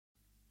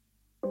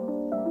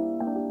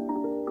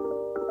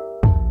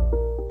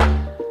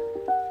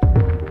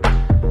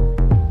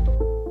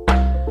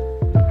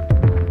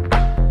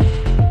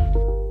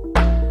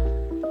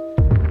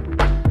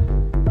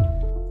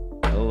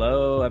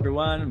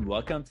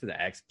welcome to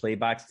the X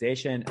Playbox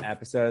Station,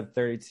 episode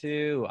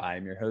 32.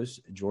 I'm your host,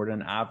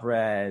 Jordan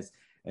Alvarez,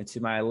 and to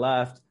my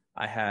left,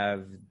 I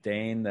have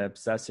Dane, the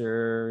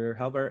Obsessor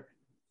Helbert.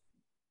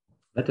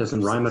 That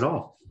doesn't rhyme at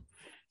all.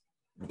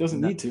 It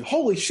doesn't need to.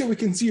 Holy shit, we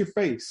can see your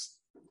face.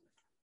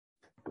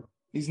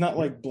 He's not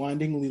like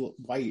blindingly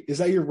white. Is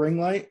that your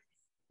ring light?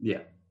 Yeah.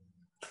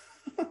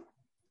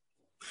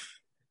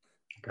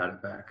 Got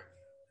it back.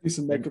 Do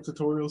some makeup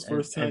tutorials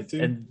first time too.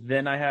 And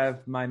then I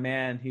have my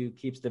man who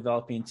keeps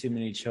developing too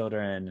many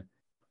children,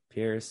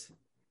 Pierce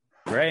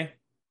Gray.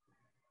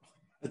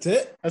 That's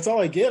it. That's all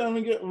I get.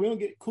 We don't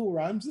get cool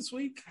rhymes this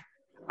week.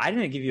 I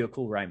didn't give you a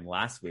cool rhyme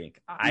last week.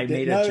 I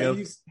made a joke.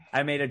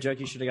 I made a joke.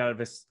 You should have got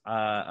this.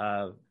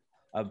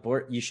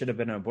 You should have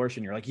been an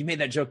abortion. You're like, you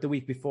made that joke the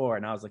week before,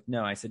 and I was like,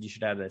 no. I said you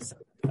should have this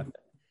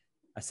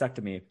a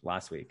sectomy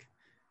last week.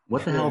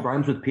 What the hell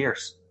rhymes with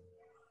Pierce?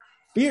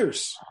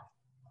 Fierce.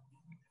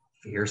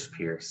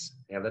 Pierce.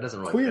 Yeah, that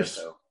doesn't really Queers.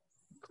 fit, though.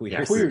 Queers.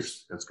 Yeah,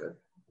 Queers. That's good.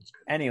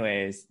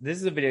 Anyways, this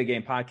is a video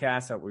game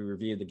podcast that we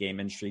review the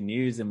game industry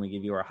news and we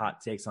give you our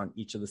hot takes on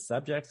each of the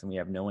subjects, and we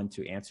have no one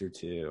to answer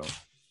to.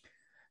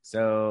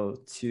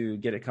 So to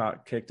get it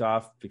kicked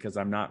off, because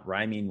I'm not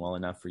rhyming well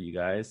enough for you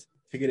guys.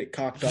 To get it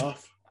cocked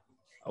off.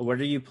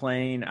 What are you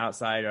playing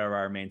outside of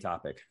our main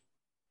topic?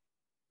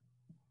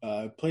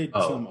 I played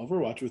some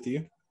Overwatch with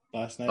you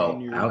last night.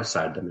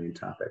 Outside the main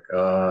topic.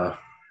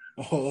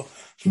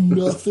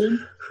 Nothing.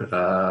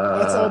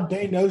 That's all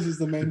Dane knows is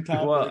the main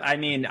topic. Well, I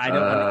mean, I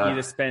don't want you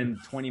to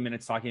spend 20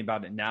 minutes talking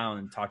about it now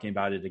and talking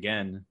about it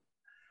again.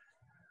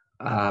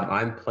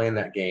 I'm playing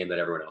that game that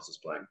everyone else is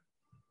playing,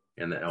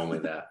 and only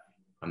that.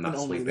 I'm not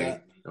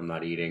sleeping. I'm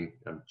not eating.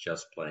 I'm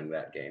just playing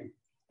that game.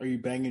 Are you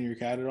banging your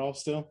cat at all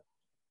still?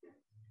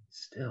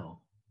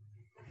 Still.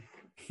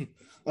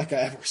 Like I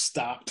ever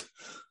stopped.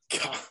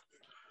 God,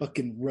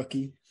 fucking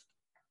rookie.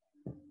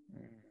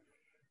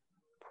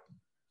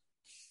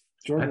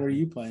 Jordan, what are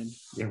you playing?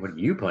 Yeah, what are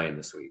you playing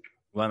this week?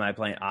 What am I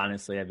playing?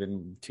 Honestly, I've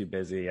been too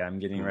busy. I'm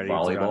getting ready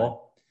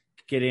volleyball.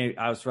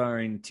 I was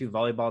running 2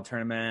 volleyball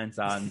tournaments.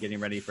 I'm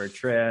getting ready for a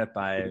trip.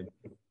 I'm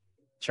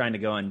trying to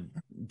go on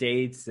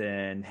dates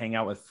and hang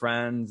out with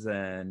friends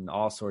and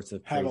all sorts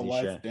of crazy have a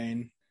life, shit.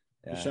 Dane.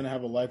 Yeah. You're trying to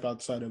have a life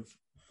outside of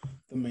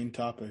the main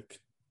topic.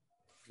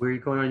 Where are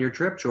you going on your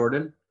trip,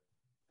 Jordan?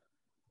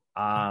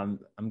 I'm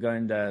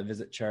going to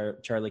visit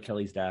Charlie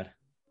Kelly's dad.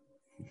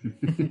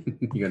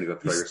 You're gonna go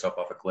throw yourself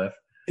off a cliff?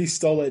 He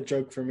stole that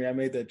joke from me. I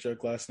made that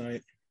joke last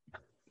night.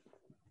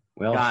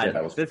 Well,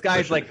 God, this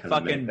guy's like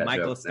fucking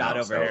Michael Scott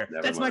over here.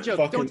 That's my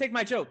joke. Don't take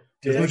my joke.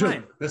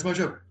 That's my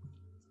joke.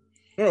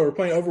 No, we're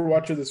playing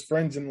Overwatch with his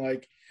friends, and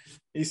like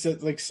he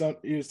said, like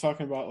he was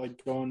talking about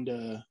like going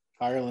to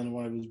Ireland. And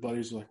one of his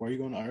buddies was like, "Why are you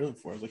going to Ireland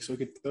for?" I was like, "So he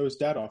could throw his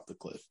dad off the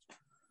cliff."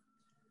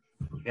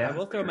 Yeah, I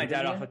will throw my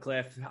dad off a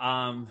cliff.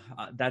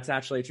 That's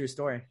actually a true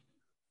story.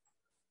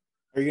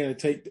 Are you gonna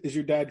is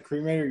your dad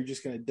cremated, or are you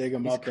just gonna dig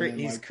him up?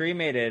 He's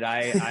cremated.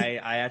 I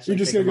actually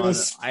you're just gonna go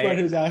spread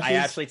his ashes. I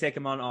actually take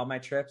him on all my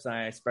trips, and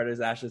I spread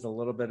his ashes a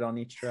little bit on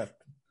each trip.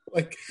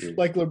 Like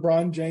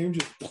LeBron James.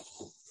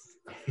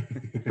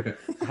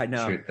 I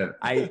know.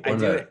 I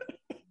do it.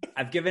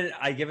 I've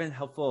given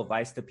helpful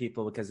advice to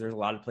people because there's a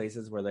lot of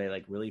places where they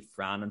like really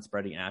frown on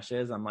spreading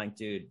ashes. I'm like,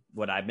 dude,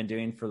 what I've been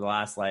doing for the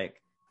last like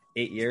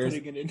 8 years,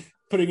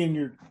 putting in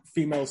your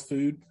female's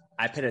food.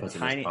 I put a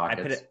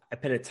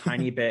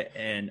tiny bit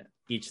in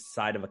each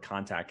side of a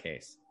contact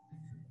case,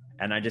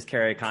 and I just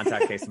carry a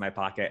contact case in my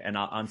pocket, and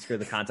I'll unscrew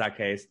the contact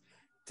case,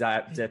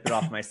 dip it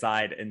off my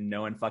side, and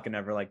no one fucking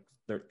ever like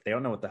they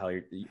don't know what the hell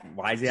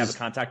why does he have a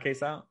contact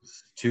case out?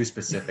 Too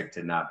specific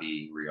to not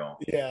be real.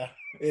 Yeah.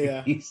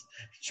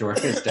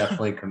 Jordan is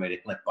definitely committed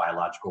like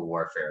biological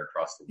warfare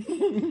across the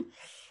world.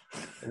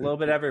 A little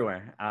bit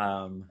everywhere.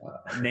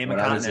 Name a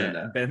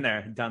continent. Been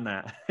there, done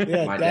that.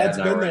 Yeah, my dad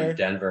and I were in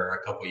Denver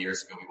a couple of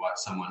years ago. We watched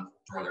someone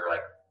throw their like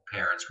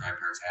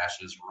grandparents'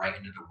 ashes right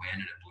into the wind,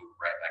 and it blew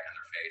right back in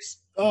their face.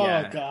 Oh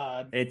yeah.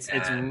 God!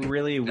 It's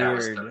really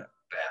weird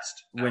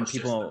best. When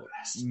people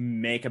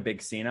make a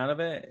big scene out of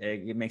it.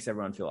 It makes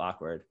everyone feel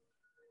awkward.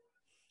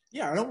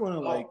 Yeah, I don't want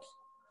to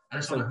I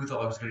just don't know who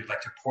thought I was going to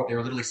like to pour. They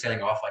were literally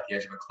standing off like the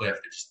edge of a cliff.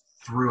 They just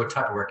threw a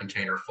Tupperware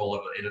container full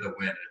of it into the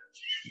wind.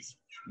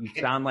 You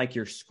sound like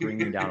you're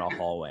screaming down a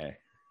hallway.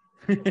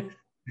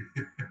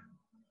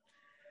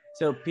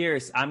 So,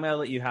 Pierce, I'm going to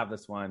let you have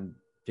this one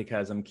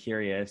because I'm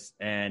curious,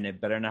 and it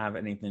better not have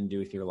anything to do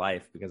with your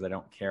life because I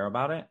don't care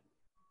about it.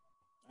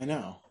 I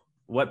know.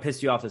 What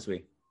pissed you off this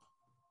week?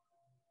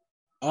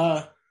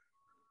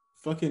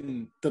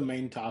 Fucking the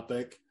main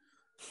topic,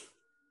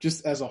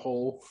 just as a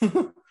whole.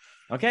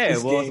 Okay,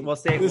 we'll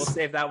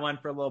save that one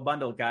for a little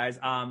bundle, guys.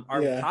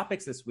 Our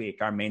topics this week,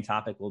 our main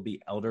topic will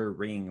be Elden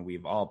Ring.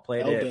 We've all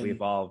played it.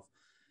 We've all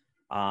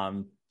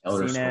seen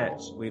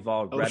it. We've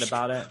all read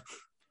about it.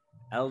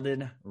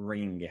 Elden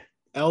Ring.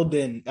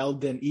 Elden,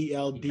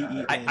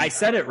 E-L-D-E-N. I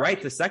said it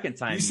right the second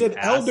time. You said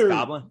Elder.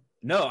 Goblin.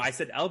 No, I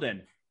said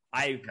Elden.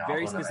 I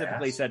very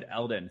specifically said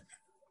Elden.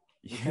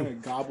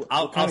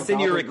 I'll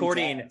send you a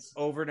recording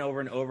over and over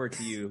and over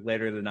to you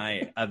later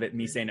tonight of it,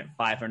 me saying it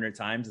 500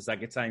 times. The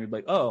second time, you'd be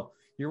like, "Oh,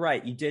 you're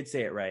right. You did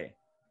say it right."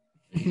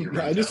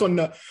 I just want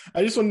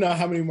to know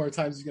how many more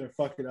times he's gonna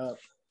fuck it up.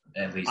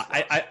 At least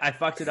I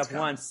fucked it up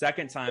once.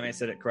 Second time, I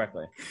said it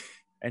correctly.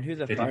 And who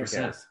the 50%. Fuck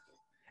cares?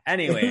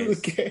 Anyways, who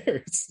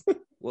cares?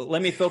 Well,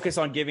 let me focus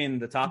on giving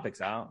the topics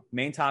out.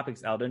 Main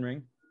topics: Elden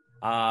Ring.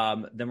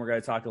 Then we're going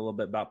to talk a little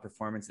bit about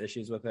performance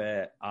issues with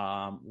it.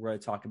 We're going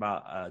to talk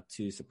about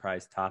 2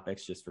 surprise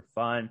topics just for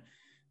fun,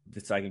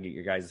 so I can get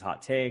your guys'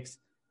 hot takes.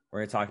 We're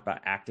going to talk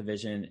about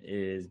Activision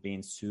is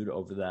being sued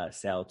over the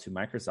sale to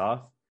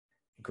Microsoft,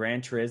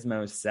 Gran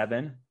Turismo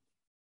 7,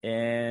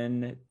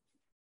 and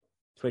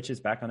Twitch is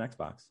back on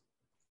Xbox.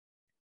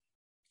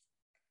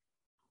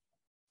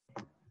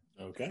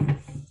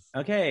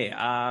 Okay.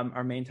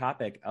 Our main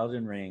topic,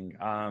 Elden Ring.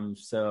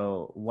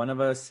 So one of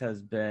us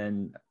has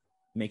been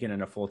making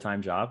it a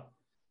full-time job.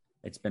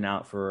 It's been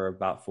out for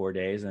about 4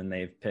 days, and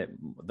they've put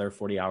their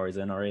 40 hours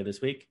in already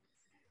this week.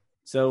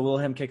 So we'll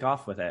have him kick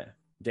off with it.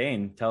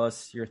 Dane, tell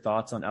us your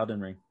thoughts on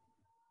Elden Ring,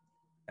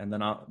 and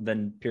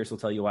then Pierce will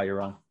tell you why you're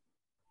wrong.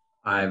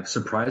 I've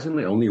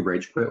surprisingly only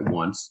rage quit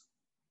once.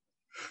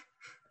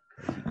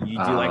 You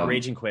do like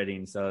raging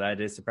quitting, so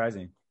that is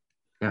surprising.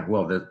 Yeah,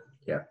 well,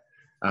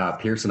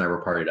 Pierce and I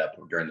were partied up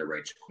during the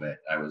rage quit.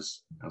 I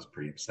was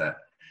pretty upset.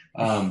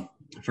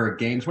 For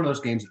games, one of those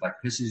games that like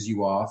pisses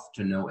you off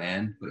to no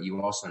end, but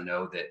you also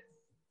know that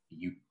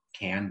you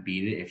can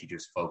beat it if you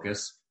just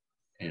focus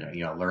and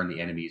learn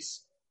the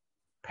enemy's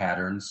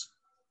patterns.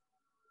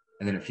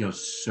 And then it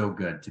feels so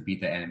good to beat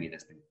the enemy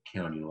that's been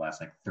killing you the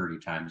last like 30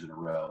 times in a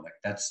row. Like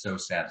that's so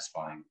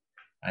satisfying.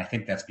 And I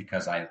think that's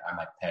because I'm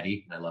like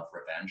petty and I love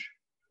revenge.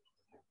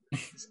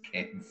 This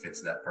game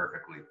fits that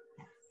perfectly.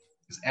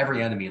 Because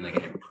every enemy in the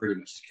game pretty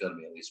much has killed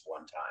me at least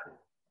one time.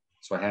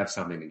 So I have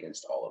something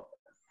against all of them.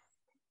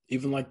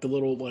 Even like the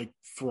little like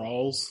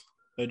thralls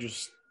that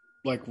just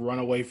like run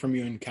away from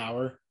you and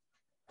cower.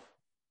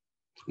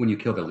 When you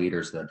kill the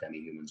leaders, the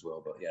demi-humans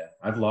will. But yeah,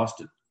 I've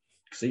lost it.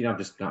 So I've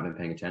just not been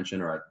paying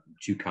attention, or I'm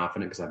too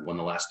confident because I've won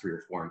the last 3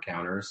 or 4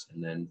 encounters.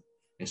 And then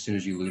as soon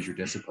as you lose your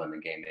discipline, the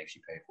game makes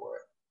you pay for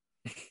it.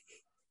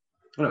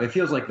 I don't know, it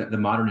feels like the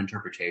modern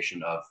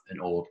interpretation of an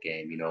old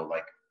game,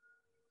 like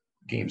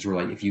games where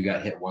like if you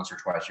got hit once or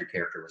twice, your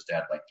character was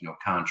dead, like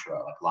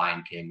Contra, like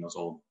Lion King, those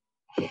old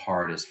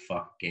hard as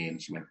fuck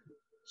games from like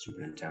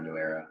Super Nintendo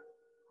era.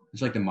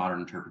 It's like the modern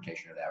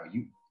interpretation of that, where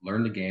you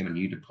learn the game and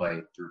you need to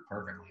play through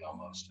perfectly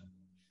almost and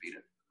beat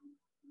it.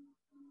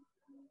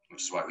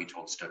 Which is why we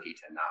told Stucky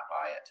to not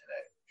buy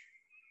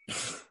it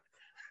today.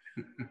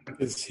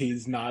 Because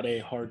he's not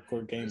a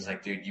hardcore gamer. He's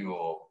like, dude, you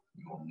will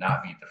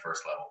not beat the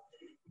first level.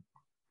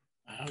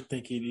 I don't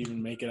think he'd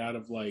even make it out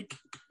of like.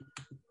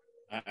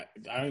 I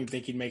don't even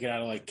think he'd make it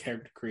out of like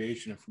character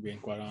creation, if we're being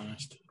quite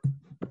honest.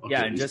 Okay,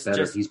 yeah, and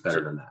he's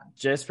better than that.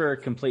 Just for a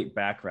complete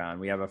background,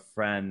 we have a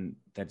friend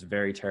that's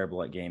very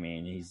terrible at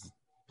gaming. He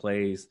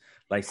plays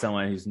like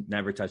someone who's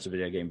never touched a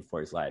video game before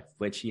his life,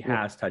 which he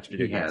has touched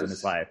video games in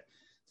his life.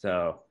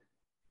 So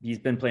he's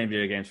been playing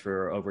video games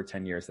for over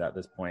 10 years at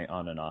this point,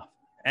 on and off.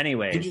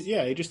 Anyways,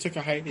 he just took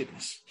a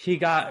hiatus. He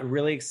got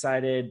really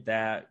excited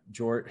to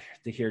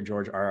hear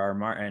George R.R.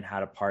 Martin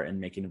had a part in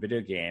making a video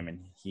game,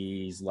 and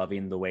he's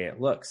loving the way it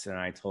looks. And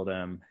I told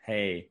him,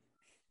 hey,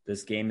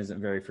 this game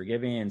isn't very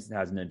forgiving. It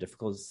has no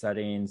difficulty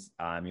settings.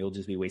 You'll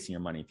just be wasting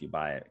your money if you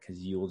buy it,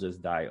 because you will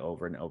just die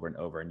over and over and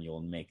over, and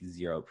you'll make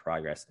zero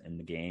progress in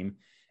the game.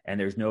 And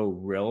there's no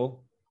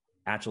real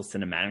actual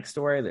cinematic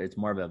story. It's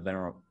more of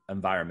an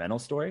environmental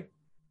story.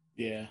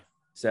 Yeah.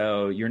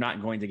 So you're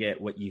not going to get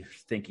what you're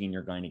thinking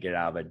you're going to get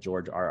out of a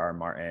George R.R.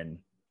 Martin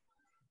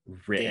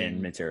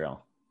written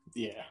material.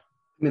 Yeah.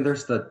 I mean,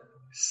 there's the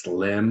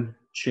slim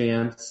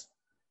chance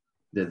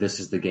that this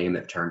is the game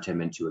that turned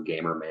him into a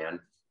gamer man.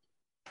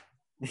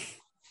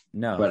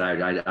 No. But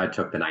I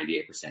took the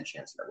 98%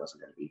 chance that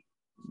wasn't going to be.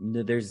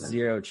 No, there's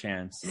zero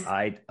chance.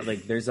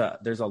 There's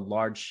a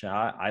large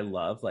shot. I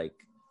love like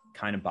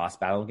kind of boss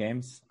battle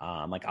games.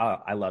 I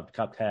loved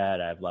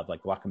Cuphead. I've loved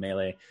like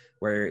Guacamelee,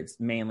 where it's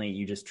mainly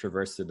you just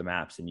traverse through the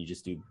maps and you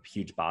just do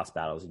huge boss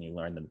battles and you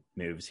learn the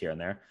moves here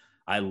and there.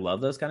 I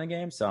love those kind of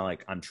games. So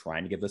I'm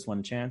trying to give this one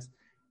a chance.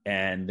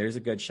 And there's a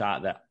good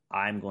shot that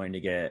I'm going to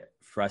get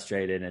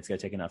frustrated and it's going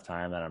to take enough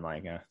time that I'm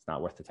like, it's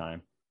not worth the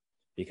time,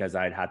 because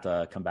I'd have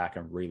to come back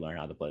and relearn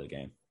how to play the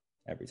game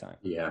every time.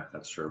 Yeah,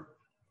 that's true.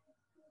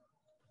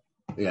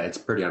 Yeah, it's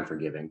pretty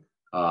unforgiving.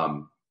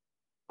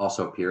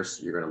 Also,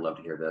 Pierce, you're going to love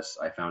to hear this.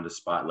 I found a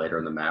spot later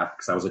in the map,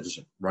 because I was just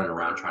running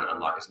around trying to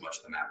unlock as much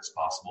of the map as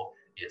possible.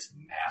 It's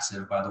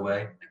massive, by the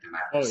way. Like, the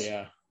map is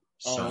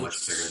so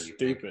much bigger than you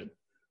think.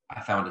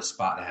 I found a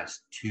spot that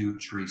has 2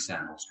 tree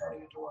sentinels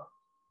guarding a door.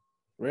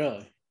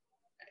 Really?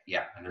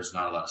 Yeah, and there's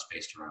not a lot of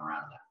space to run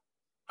around in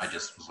that. I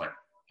just was like,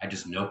 I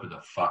just noped the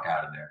fuck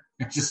out of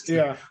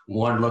there.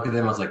 One look at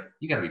them, I was like,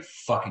 you gotta be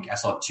fucking... I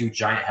saw 2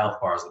 giant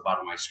health bars at the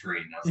bottom of my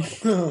screen. And I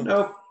was like,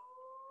 nope.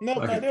 Nope,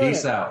 okay,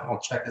 peace out. I'll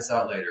check this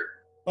out later.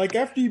 Like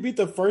after you beat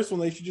the first one,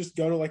 they should just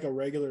go to like a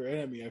regular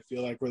enemy. I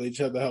feel like where they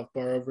just have the health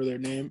bar over their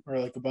name or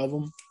like above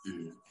them.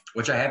 Mm-hmm.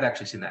 Which I have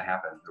actually seen that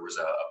happen. There was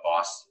a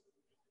boss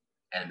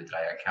enemy that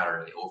I encountered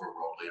in the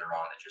overworld later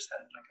on that just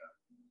had like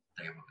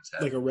a thing above its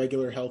head. Like a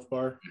regular health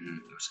bar. Mm-hmm.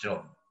 It was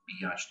still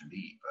beyond to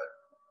beat, but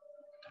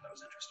I thought that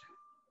was interesting.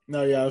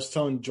 No, yeah, I was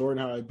telling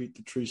Jordan how I beat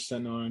the tree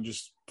sentinel and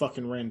just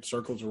fucking ran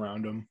circles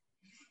around him.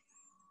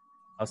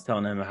 I was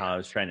telling him how I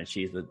was trying to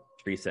cheese the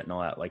tree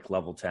sentinel at like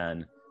level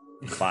 10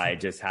 by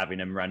just having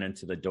him run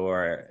into the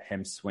door,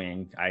 him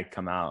swing, I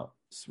come out,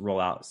 roll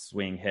out,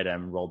 swing, hit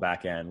him, roll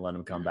back in, let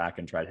him come back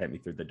and try to hit me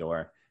through the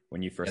door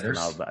when you first come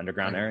out of the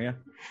underground area.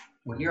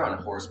 When you're on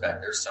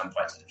horseback, there's some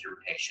fights that if you're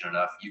patient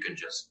enough, you can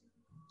just,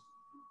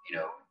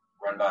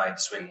 run by,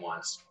 swing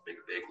once, make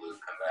a big loop,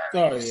 come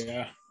back. Oh,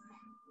 yeah.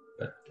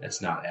 But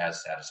it's not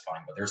as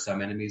satisfying. But there's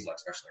some enemies, like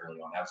especially early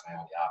on, that was my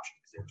only option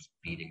because they were just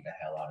beating the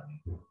hell out of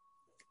me.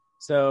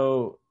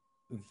 So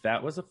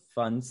that was a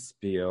fun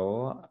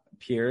spiel.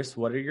 Pierce,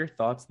 what are your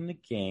thoughts on the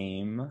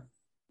game?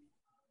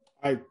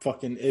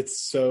 It's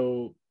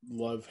so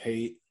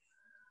love-hate.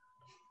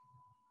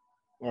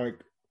 Like,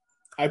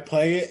 I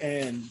play it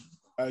and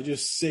I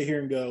just sit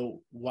here and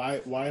go,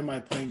 why am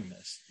I playing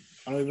this?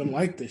 I don't even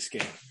like this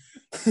game.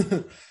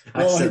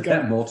 I said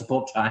that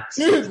multiple times.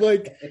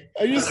 Like,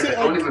 I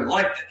don't even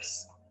like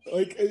this.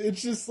 Like,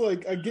 it's just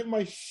like I get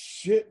my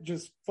shit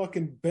just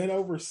fucking bent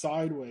over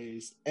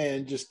sideways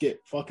and just get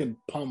fucking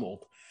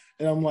pummeled.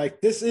 And I'm like,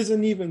 this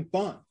isn't even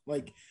fun.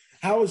 Like,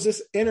 how is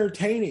this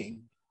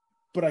entertaining?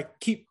 But I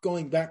keep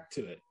going back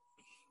to it.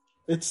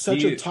 It's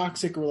such a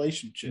toxic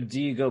relationship. Do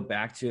you go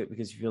back to it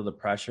because you feel the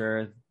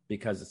pressure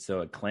because it's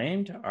so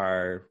acclaimed,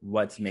 or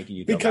what's making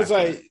you go back to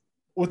it?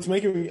 What's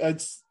making me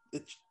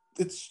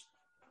it's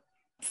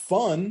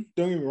fun.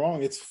 Don't get me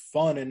wrong, it's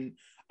fun and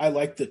I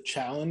like the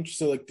challenge.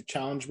 So like the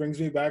challenge brings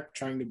me back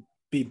trying to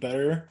be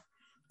better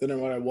than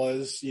what I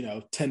was,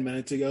 10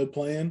 minutes ago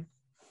playing.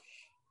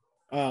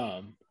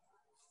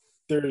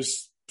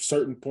 There's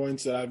certain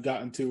points that I've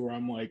gotten to where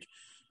I'm like,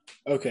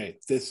 okay,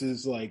 this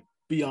is like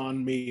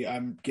beyond me.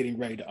 I'm getting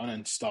ready to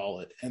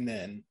uninstall it. And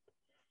then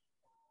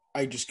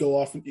I just go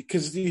off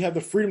because you have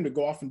the freedom to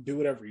go off and do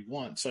whatever you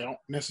want. So I don't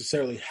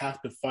necessarily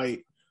have to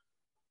fight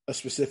a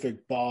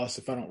specific boss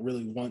if I don't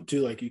really want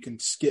to. Like you can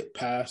skip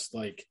past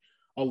like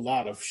a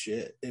lot of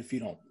shit if you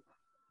don't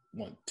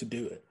want to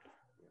do it.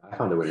 I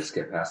found a way to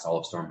skip past all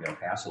of Stormveil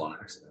Castle on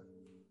accident.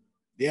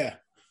 Yeah.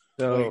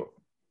 So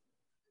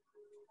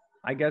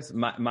I guess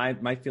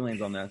my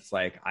feelings on this,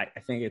 like I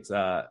think it's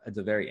a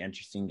very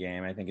interesting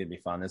game. I think it'd be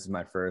fun. This is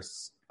my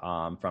first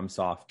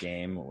FromSoft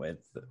game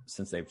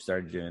since they've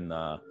started doing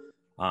the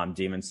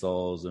Demon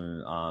Souls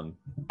and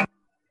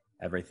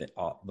everything.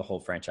 The whole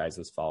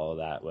franchises follow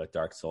that with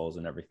Dark Souls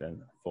and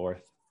everything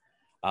forth.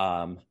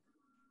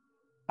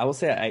 I will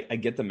say I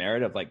get the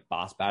merit of like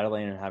boss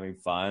battling and having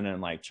fun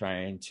and like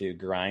trying to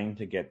grind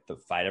to get the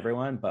fight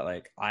everyone, but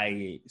like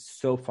I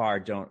so far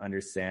don't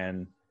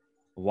understand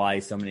why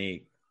so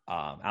many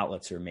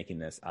outlets are making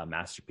this a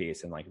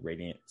masterpiece and like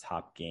rating it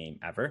top game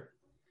ever.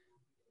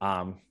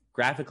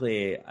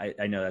 Graphically,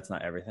 I know that's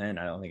not everything.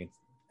 I don't think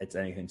it's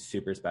anything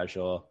super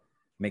special.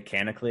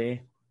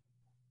 Mechanically,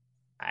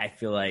 I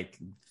feel like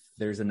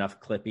there's enough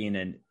clipping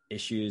and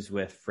issues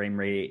with frame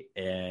rate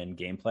and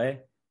gameplay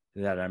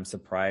that I'm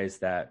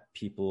surprised that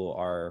people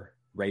are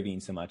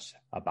raving so much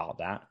about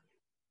that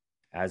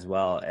as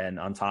well. And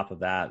on top of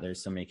that,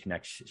 there's so many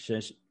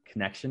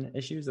connection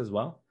issues as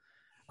well.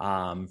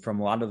 From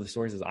a lot of the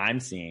sources I'm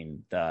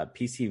seeing, the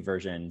PC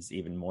version's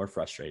even more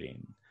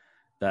frustrating.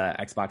 The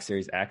Xbox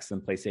Series X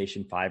and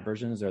PlayStation 5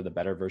 versions are the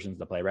better versions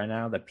to play right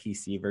now. The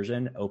PC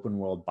version, open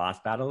world boss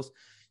battles,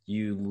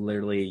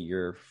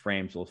 your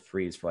frames will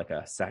freeze for like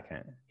a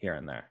second here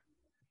and there.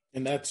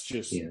 And that's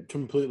just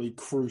completely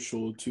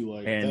crucial to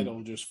like,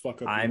 that'll just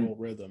fuck up your whole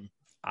rhythm.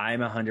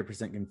 I'm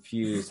 100%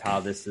 confused how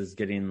this is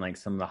getting like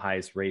some of the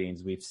highest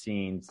ratings we've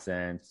seen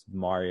since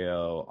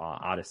Mario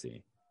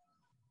Odyssey.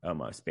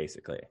 Almost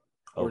basically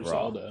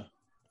overall. Or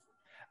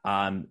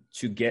Zelda.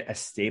 To get a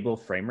stable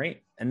frame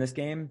rate in this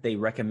game, they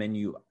recommend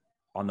you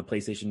on the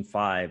PlayStation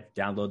 5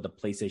 download the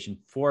PlayStation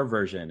 4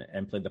 version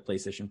and play the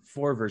PlayStation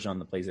 4 version on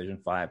the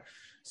PlayStation 5,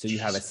 so you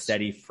have a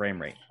steady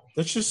frame rate.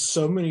 That's just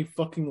so many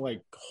fucking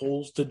like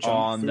holes to jump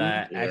on through.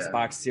 The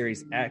Xbox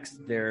Series X,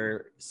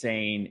 they're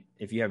saying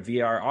if you have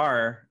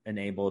VRR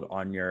enabled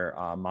on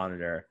your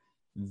monitor,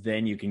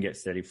 then you can get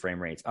steady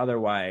frame rates.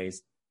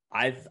 Otherwise,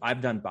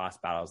 I've done boss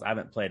battles. I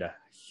haven't played a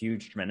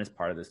huge, tremendous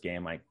part of this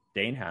game like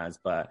Dane has,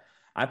 but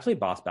I played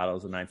boss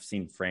battles and I've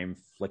seen frame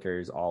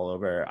flickers all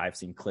over. I've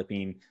seen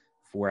clipping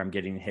where I'm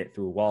getting hit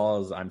through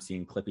walls. I'm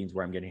seeing clippings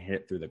where I'm getting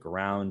hit through the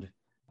ground.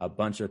 A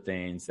bunch of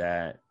things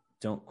that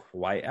don't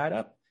quite add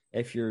up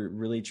if you're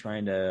really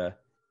trying to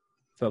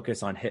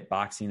focus on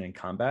hitboxing and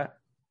combat.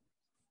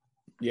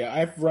 Yeah,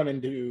 I ran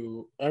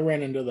into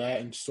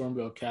that in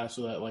Stormveil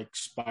Castle, that like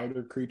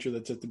spider creature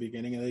that's at the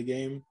beginning of the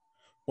game.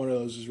 One of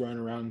those is running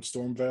around in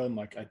Stormveil, and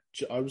like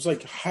I was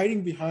like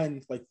hiding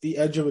behind like the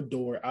edge of a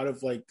door out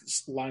of like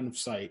line of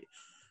sight,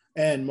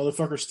 and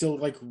motherfucker still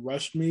like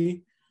rushed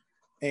me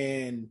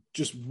and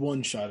just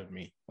one-shotted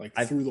me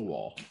through the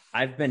wall.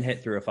 I've been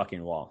hit through a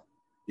fucking wall.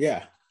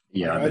 Yeah.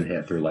 Yeah, I've been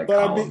hit through like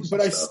columns.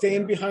 But I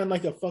stand behind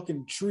like a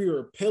fucking tree or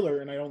a pillar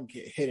and I don't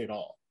get hit at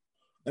all.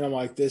 And I'm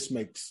like, this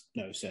makes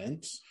no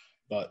sense,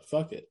 but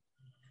fuck it.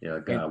 Yeah,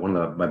 one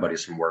of my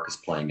buddies from work is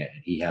playing it.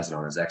 He has it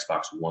on his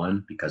Xbox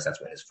One because that's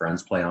what his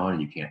friends play on,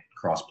 and you can't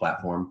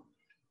cross-platform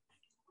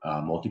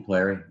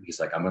multiplayer.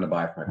 He's like, I'm going to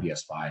buy it for my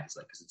PS5. He's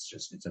like,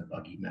 because it's a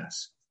buggy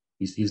mess.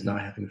 He's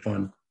not having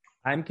fun.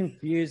 I'm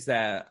confused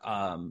that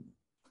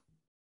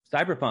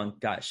Cyberpunk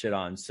got shit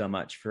on so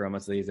much for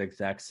almost these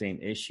exact same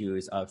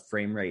issues of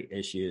frame rate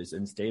issues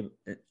and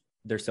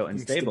they're so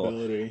unstable.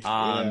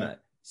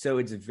 So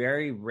it's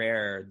very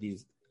rare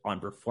these on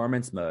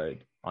performance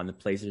mode on the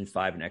PlayStation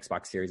 5 and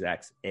Xbox Series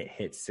X, it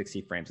hits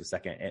 60 frames a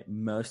second. It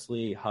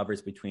mostly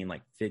hovers between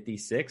like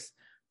 56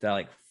 to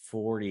like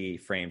 40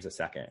 frames a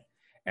second.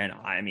 And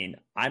I mean,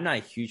 I'm not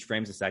a huge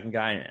frames a second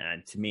guy.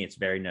 And to me, it's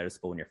very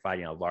noticeable when you're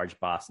fighting a large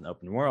boss in the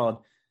open world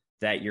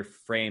that your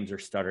frames are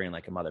stuttering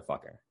like a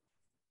motherfucker.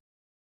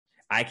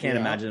 I can't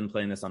imagine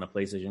playing this on a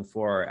PlayStation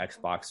 4 or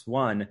Xbox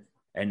One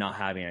and not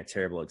having a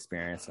terrible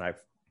experience. And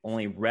I've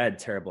only read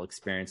terrible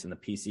experience in the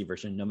PC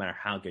version, no matter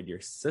how good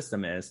your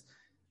system is,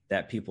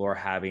 that people are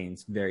having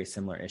very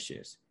similar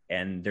issues.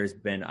 And there's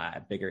been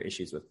bigger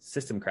issues with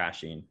system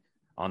crashing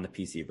on the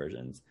PC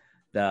versions.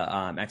 The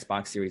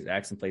Xbox Series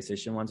X and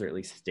PlayStation ones are at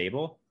least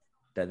stable,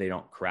 that they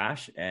don't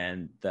crash,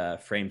 and the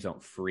frames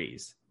don't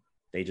freeze.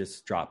 They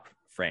just drop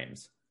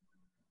frames.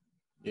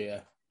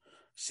 Yeah.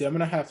 See, on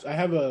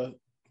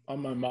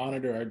my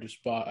monitor I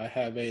just bought, I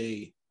have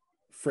a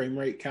frame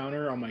rate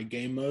counter on my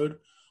game mode.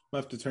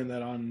 I'll have to turn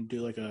that on and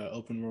do like an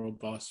open world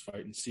boss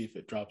fight and see if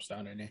it drops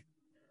down any.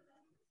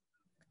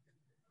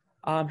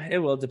 It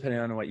will, depending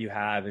on what you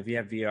have. If you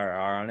have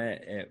VRR on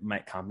it, it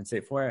might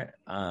compensate for it.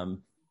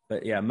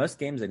 But yeah, most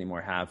games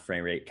anymore have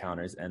frame rate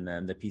counters, and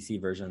then the PC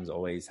versions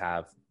always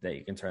have that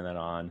you can turn that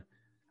on.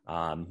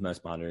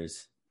 Most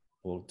monitors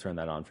will turn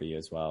that on for you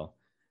as well.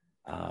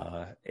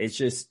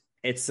 It's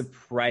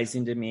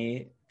surprising to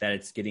me that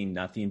it's getting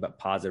nothing but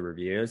positive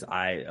reviews.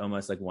 I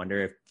almost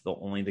wonder if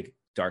only the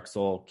Dark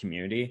Souls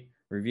community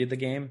reviewed the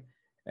game,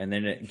 and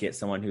then get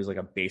someone who's like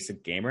a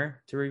basic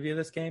gamer to review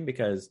this game,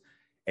 because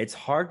it's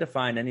hard to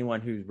find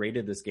anyone who's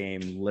rated this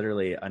game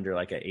literally under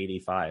like an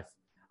 85.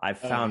 I've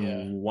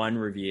found one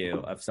review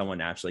of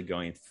someone actually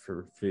going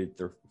for food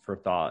for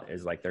thought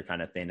is like their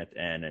kind of thing at the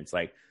end. And it's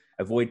like,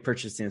 avoid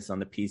purchasing this on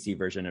the PC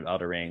version of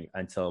Elden Ring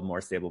until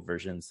more stable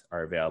versions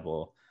are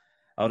available.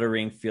 Elden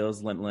Ring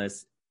feels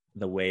limitless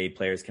the way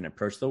players can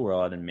approach the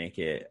world and make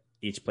it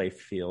each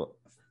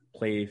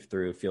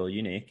playthrough feel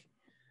unique.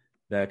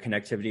 The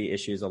connectivity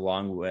issues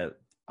alongside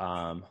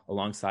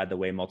the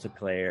way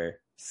multiplayer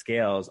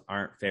scales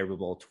aren't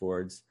favorable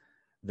towards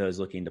those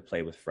looking to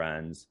play with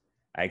friends.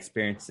 I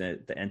experienced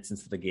the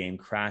instance of the game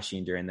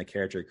crashing during the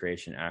character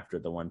creation after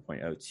the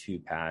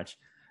 1.02 patch.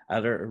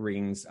 Elden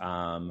Ring's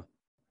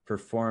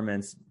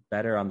performance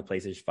better on the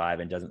PlayStation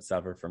 5 and doesn't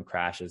suffer from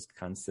crashes,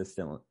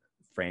 consistent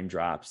frame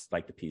drops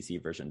like the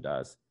PC version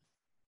does.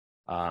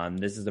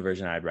 This is the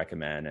version I'd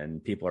recommend,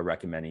 and people are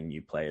recommending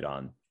you play it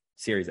on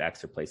Series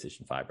X or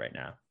PlayStation 5 right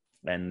now.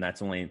 And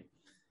that's only,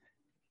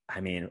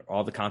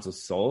 all the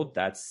consoles sold,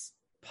 that's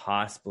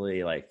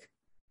possibly like,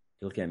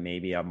 you're looking at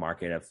maybe a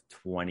market of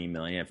 20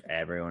 million if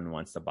everyone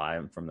wants to buy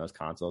them from those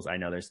consoles. I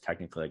know there's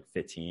technically like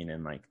 15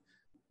 and like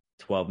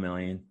 12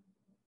 million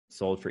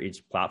sold for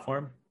each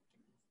platform,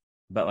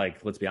 but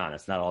like, let's be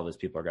honest, not all those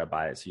people are going to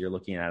buy it. So you're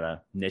looking at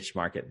a niche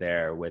market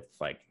there with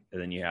and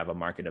then you have a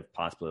market of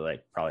possibly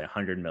like probably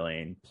 100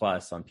 million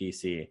plus on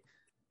PC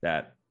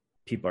that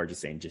people are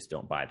just saying, just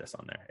don't buy this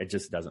on there. It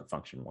just doesn't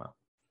function well.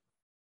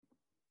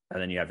 And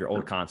then you have your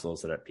old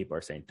consoles that people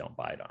are saying, don't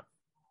buy it on.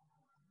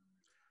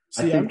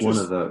 I think one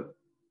of the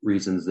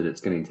reasons that it's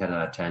getting 10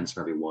 out of 10s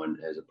for everyone,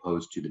 as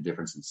opposed to the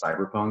difference in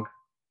Cyberpunk,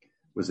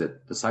 was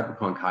that the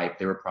Cyberpunk hype,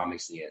 they were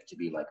promising it to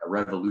be like a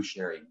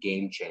revolutionary,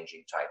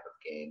 game-changing type of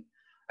game.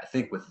 I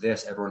think with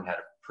this, everyone had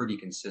a pretty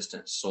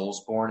consistent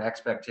Soulsborne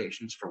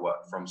expectations for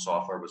what From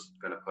Software was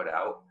going to put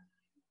out.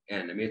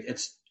 And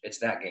it's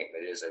that game.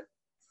 It is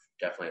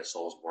definitely a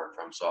Soulsborne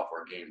From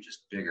Software game,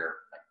 just bigger,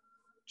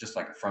 just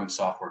like a From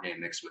Software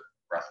game mixed with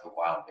Breath of the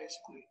Wild,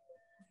 basically.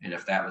 And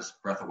if that was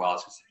Breath of the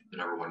Wild, it's the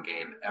number one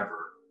game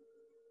ever.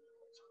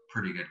 It's a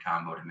pretty good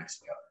combo to mix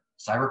together.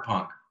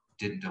 Cyberpunk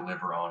didn't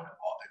deliver on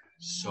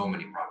so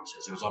many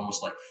promises. It was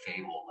almost like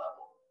Fable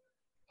level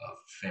of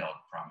failed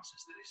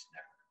promises that just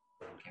never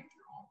came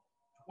through on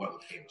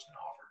what the game was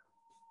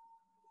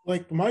going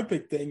to offer. My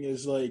big thing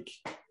is I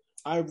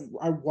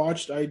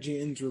watched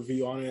IGN's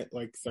review on it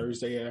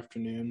Thursday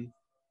afternoon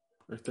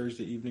or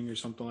Thursday evening or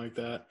something like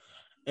that,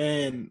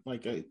 and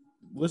I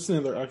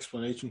listening to their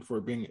explanation for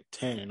it being at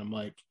 10, and I'm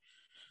like,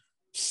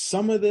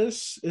 some of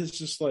this is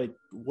just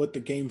what the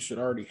game should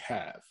already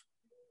have.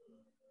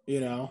 He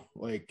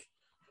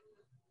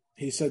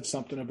said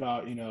something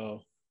about,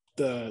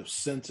 the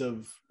sense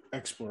of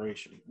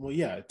exploration. Well,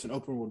 yeah, it's an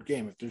open world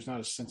game. If there's not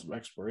a sense of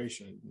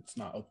exploration, it's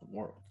not open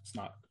world. It's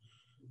not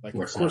of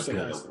course it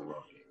has.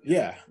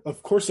 Yeah,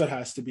 of course that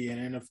has to be in,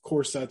 and of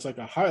course that's like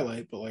a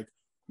highlight. But like,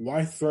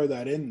 why throw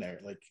that in there?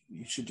 Like,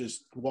 you should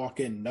just walk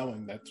in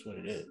knowing that's what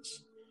it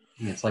is.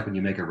 It's like when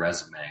you make a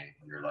resume,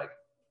 and you're like,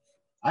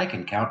 I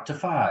can count to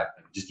 5.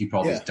 Just you put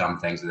all these dumb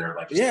things that are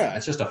like,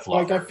 it's just a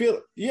fluff. Like I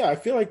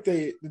feel like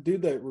the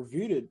dude that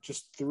reviewed it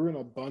just threw in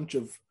a bunch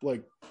of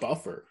like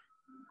buffer,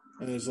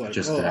 and it's like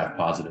just to have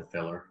positive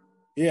filler.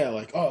 Yeah,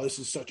 like, oh, this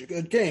is such a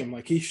good game.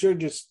 Like, he should have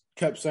just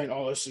kept saying,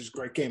 oh, this is a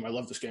great game. I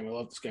love this game. I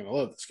love this game. I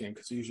love this game,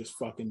 because he was just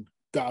fucking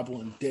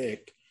gobbling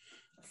dick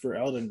for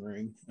Elden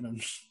Ring. And I'm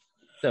just,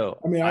 so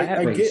I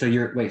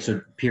mean,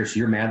 so Pierce,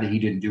 you're mad that he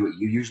didn't do what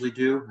you usually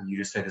do, and you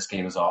just say this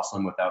game is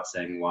awesome without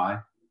saying why.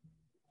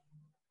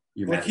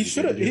 You're like, he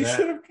should have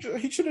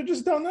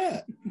just done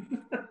that.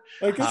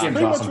 Like, this game's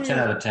awesome. 10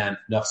 out of 10.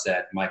 Enough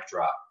said. Mic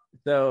drop.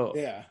 So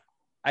yeah,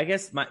 I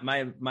guess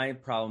my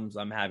problems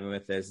I'm having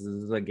with this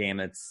is a game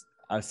that's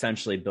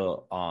essentially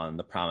built on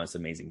the promise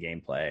of amazing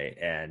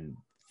gameplay, and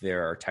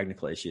there are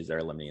technical issues that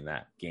are limiting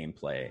that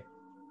gameplay.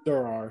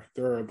 There are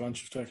a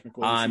bunch of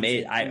technical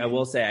issues. I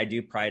will say I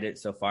do pride it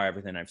so far,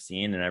 everything I've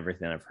seen and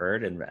everything I've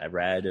heard and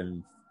read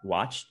and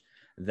watched,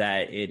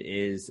 that it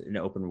is an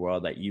open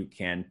world that you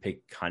can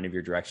pick kind of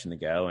your direction to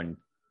go, and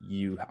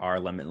you are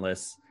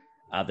limitless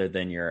other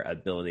than your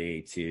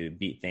ability to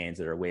beat things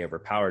that are way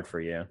overpowered for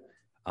you.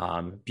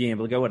 Being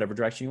able to go whatever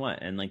direction you want.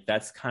 And like,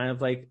 that's kind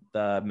of like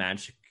the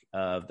magic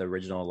of the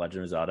original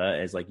Legend of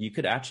Zelda, is like, you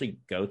could actually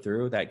go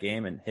through that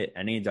game and hit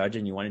any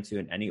dungeon you wanted to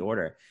in any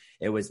order.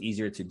 It was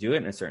easier to do it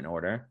in a certain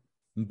order,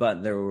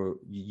 but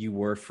you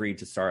were free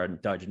to start on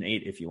dungeon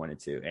 8 if you wanted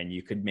to, and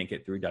you could make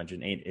it through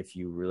dungeon 8 if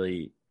you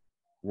really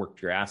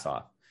worked your ass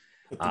off,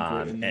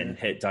 and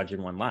hit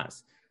dungeon 1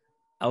 last.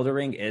 Elden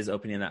Ring is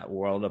opening that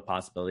world of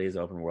possibilities,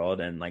 open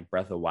world, and like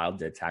Breath of the Wild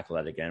did tackle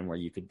that again, where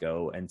you could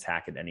go and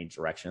tack in any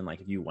direction.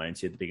 Like, if you wanted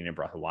to at the beginning of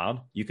Breath of the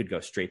Wild, you could go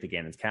straight to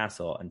Ganon's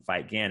castle and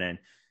fight Ganon.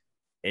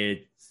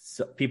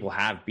 People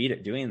have beat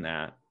it doing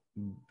that.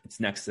 It's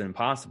next to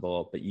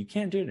impossible, but you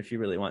can't do it if you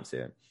really want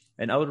to.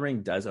 And Elden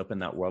Ring does open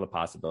that world of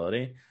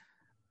possibility.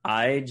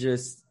 I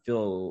just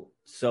feel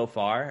so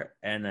far,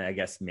 and I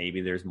guess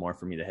maybe there's more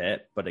for me to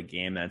hit, but a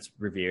game that's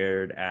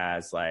revered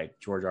as like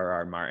George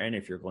R.R. Martin,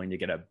 if you're going to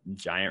get a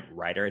giant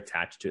writer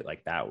attached to it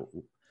like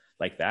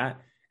that,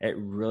 it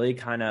really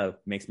kind of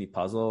makes me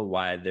puzzle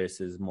why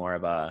this is more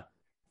of a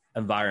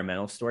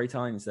environmental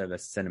storytelling instead of a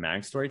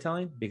cinematic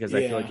storytelling, because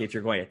I feel like if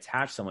you're going to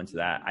attach someone to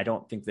that, I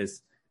don't think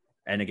this,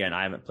 and again,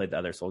 I haven't played the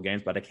other Soul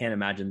games, but I can't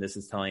imagine this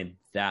is telling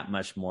that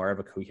much more of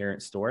a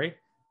coherent story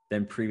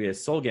than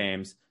previous Soul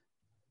games.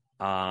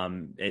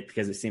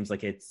 Because it seems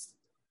like it's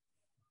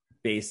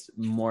based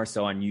more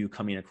so on you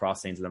coming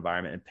across things in the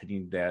environment and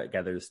putting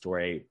together the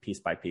story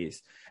piece by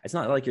piece. It's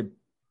not like you're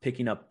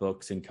picking up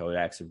books and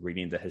codex and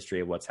reading the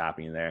history of what's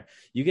happening there.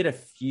 You get a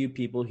few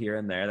people here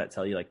and there that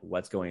tell you like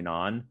what's going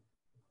on,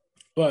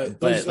 but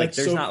like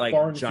there's not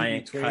like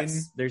giant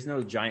cuts. There's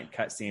no giant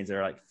cut scenes that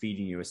are like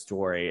feeding you a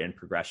story and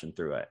progression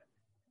through it.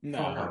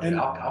 No, and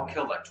I'll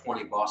kill like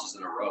 20 bosses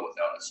in a row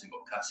without a single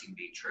cutscene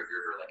being triggered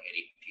or like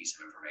any piece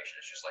of information.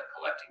 It's just like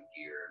collecting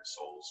gear and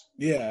souls.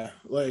 Yeah,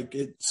 like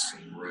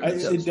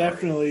it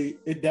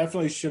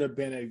definitely should have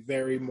been a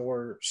very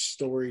more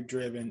story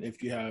driven.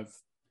 If you have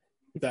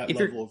that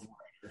level of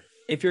writer,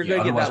 if you're going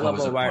to get that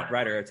level of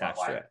writer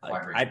attached to it,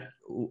 like,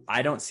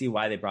 I don't see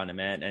why they brought him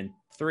in. And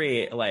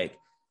 3, like,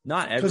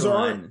 not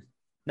everyone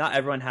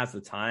has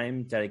the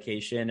time,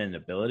 dedication, and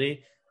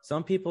ability.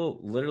 Some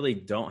people literally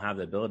don't have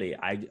the ability.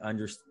 I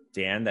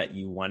understand that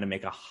you want to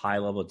make a high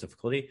level of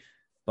difficulty,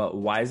 but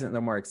why isn't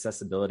there more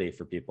accessibility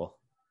for people?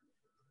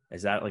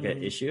 Is that like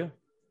an issue?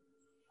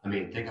 I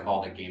mean, think of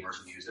all the gamers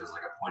who use it as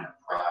like a point of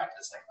pride.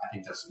 It's like, I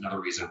think that's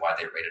another reason why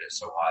they rated it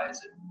so high, is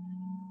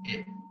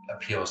it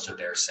appeals to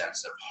their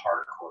sense of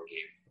hardcore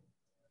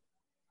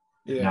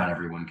gaming. Yeah. Not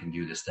everyone can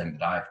do this thing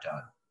that I've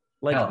done.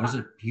 Like, hell, there's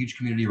a huge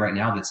community right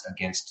now that's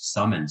against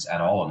summons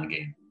at all in the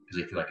game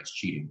because they feel like it's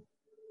cheating.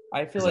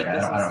 I feel like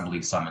I don't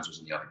believe summons was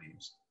in the other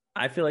games.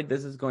 I feel like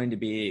this is going to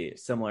be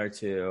similar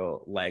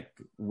to like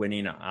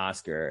winning an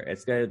Oscar.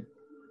 It's going to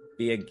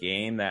be a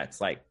game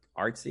that's like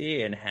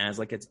artsy and has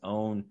like its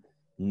own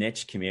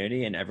niche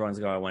community, and everyone's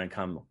going to want to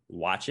come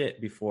watch it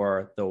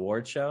before the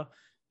award show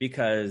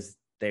because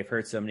they've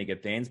heard so many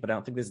good things. But I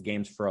don't think this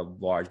game's for a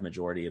large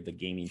majority of the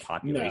gaming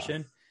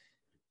population.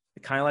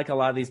 No. Kind of like a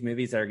lot of these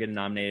movies that are getting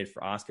nominated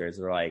for Oscars.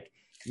 They're like,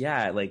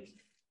 yeah, like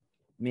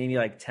maybe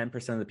like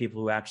 10% of the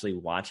people who actually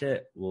watch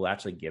it will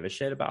actually give a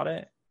shit about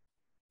it.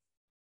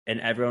 And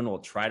everyone will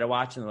try to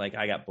watch and they're like,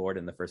 I got bored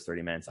in the first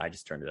 30 minutes. I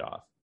just turned it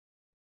off.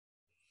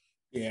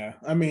 Yeah.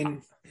 I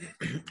mean,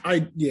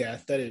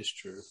 that is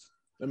true.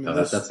 I mean,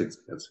 that's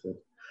good.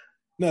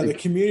 No, the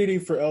community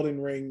for Elden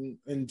Ring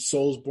and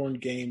Soulsborne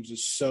games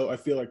is I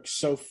feel like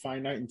so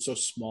finite and so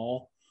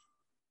small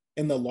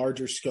in the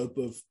larger scope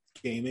of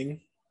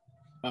gaming.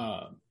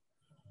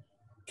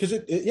 Because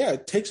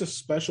it takes a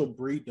special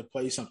breed to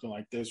play something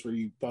like this where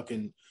you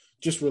fucking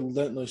just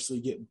relentlessly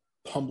get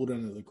pummeled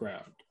into the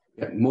ground.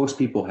 Yeah, most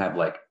people have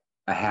like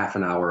a half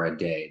an hour a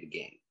day to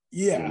game.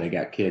 Yeah. They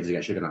got kids, they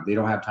got shit on. They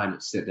don't have time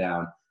to sit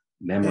down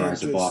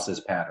memorize a boss's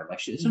pattern.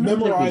 Like, it's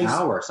memorize an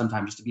hour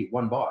sometimes just to beat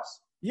one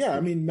boss. Yeah,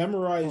 I mean,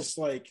 memorize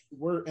like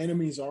where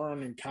enemies are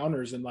on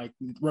encounters and like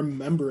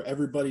remember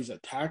everybody's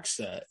attack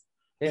set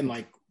and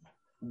like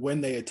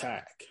when they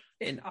attack.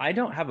 And I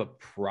don't have a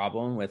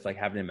problem with like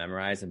having to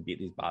memorize and beat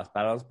these boss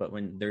battles, but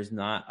when there's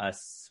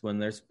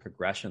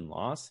progression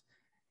loss,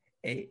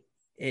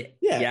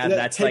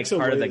 that's like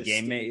part of the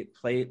game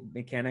play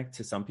mechanic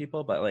to some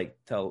people, but like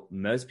to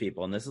most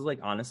people, and this is like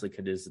honestly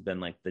could have been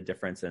like the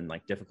difference in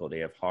like difficulty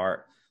of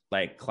hard,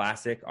 like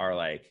classic or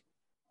like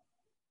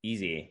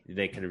easy.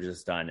 They could have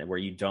just done where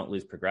you don't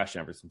lose progression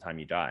every time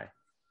you die.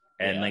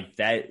 And like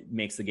that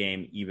makes the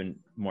game even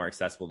more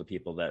accessible to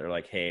people that are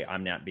like, hey,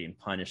 I'm not being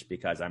punished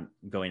because I'm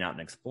going out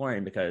and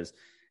exploring, because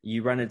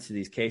you run into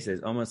these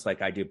cases almost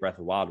like I do Breath of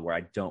the Wild where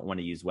I don't want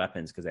to use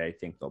weapons because I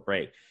think they'll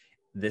break.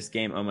 This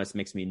game almost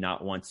makes me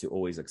not want to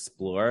always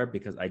explore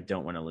because I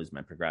don't want to lose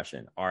my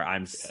progression, or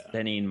I'm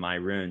spinning my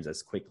runes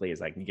as quickly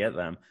as I can get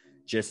them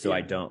just so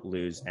I don't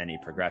lose any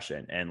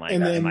progression. And like,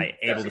 am I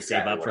able to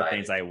save up for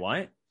things I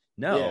want?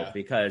 No,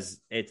 because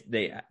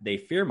they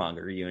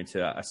fearmonger you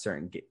into a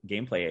certain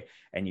gameplay,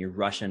 and you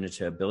rush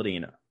into a building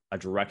in a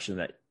direction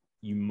that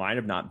you might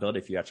have not built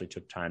if you actually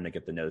took time to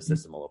get to know the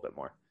system a little bit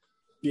more.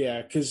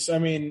 Yeah, because I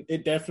mean,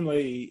 it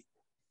definitely,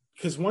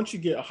 because once you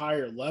get a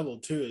higher level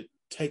too, it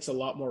takes a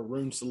lot more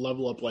runes to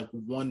level up like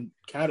one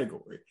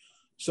category.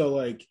 So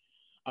like,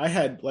 I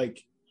had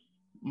like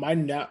I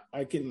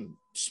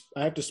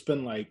have to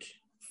spend like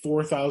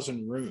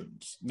 4,000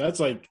 runes. That's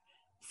like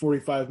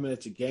 45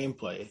 minutes of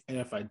gameplay, and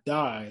if I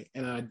die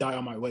and I die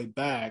on my way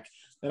back,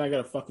 then I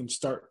gotta fucking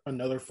start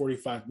another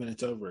 45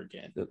 minutes over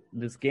again.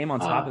 This game on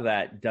top of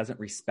that doesn't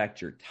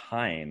respect your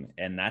time,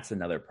 and that's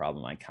another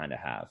problem I kind of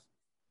have.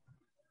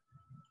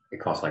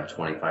 It costs like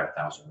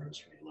 25,000 runes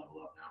for you to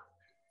level up now.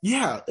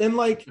 Yeah, and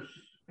like,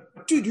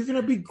 dude, you're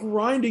gonna be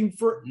grinding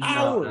for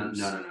hours.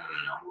 No.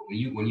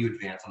 When you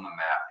advance on the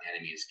map, the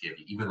enemies give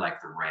you, even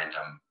like the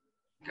random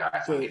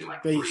guys, I'm getting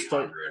like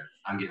 300.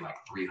 I'm getting like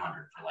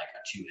 300 for like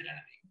a 2-hit enemy.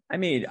 I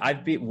mean,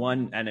 I've beat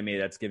one enemy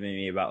that's giving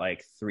me about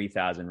like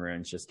 3,000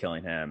 runes just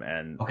killing him,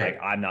 and like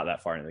I'm not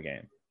that far into the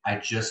game. I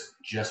just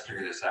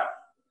figured this out.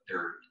 There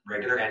are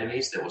regular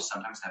enemies that will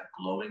sometimes have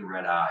glowing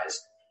red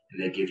eyes,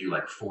 and they give you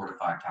like 4 to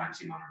 5 times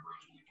the amount of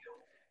runes when you kill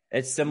them.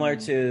 It's similar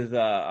to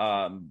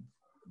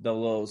the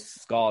little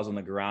skulls on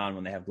the ground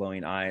when they have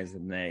glowing eyes,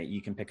 and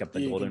you can pick up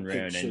the golden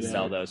rune and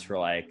sell those for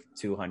like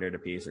 200 a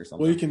piece or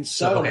something. Well, you can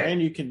sell them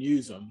and you can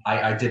use them.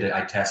 I did it.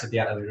 I tested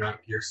the other night.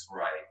 Here's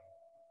where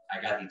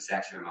I got the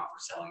exact same amount for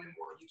selling them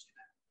or using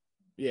them.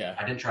 Yeah.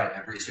 I didn't try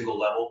every single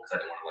level because I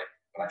didn't want to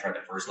but I tried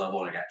the first level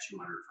and I got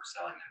 200 for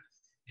selling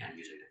them and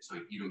using them. So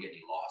you don't get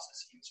any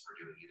losses for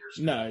doing either.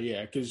 So. No,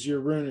 yeah, because your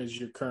rune is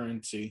your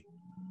currency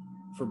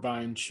for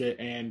buying shit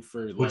and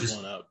for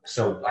leveling up.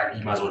 So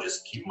you might as well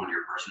just keep them on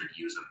your person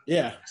to use them.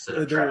 Yeah. Instead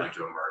of traveling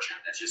to a merchant,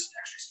 that's just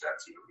extra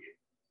steps you don't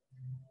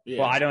get.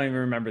 Yeah. Well, I don't even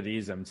remember to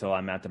use them until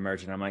I'm at the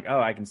merchant. I'm like,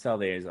 oh, I can sell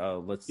these.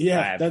 Oh, let's.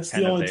 Yeah, that's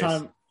the only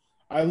time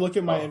I look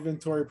at my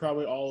inventory.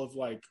 Probably all of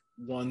like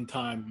one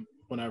time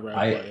whenever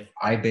I play.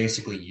 I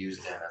basically use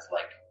them as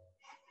like,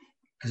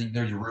 because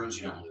they're your runes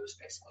you don't lose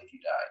basically if you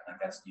die.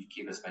 Like that's, you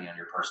keep as many on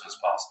your person as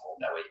possible.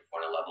 That way, if you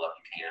want to level up,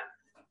 you can,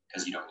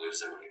 because you don't lose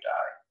them when you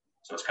die.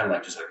 So it's kind of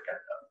like just like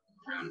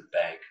a rune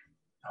bank.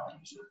 I'll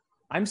use it.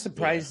 I'm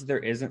surprised there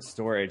isn't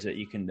storage that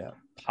you can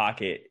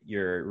pocket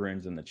your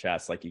runes in the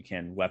chest like you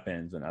can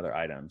weapons and other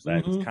items.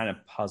 That kind of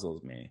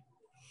puzzles me.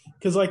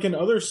 Because like in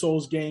other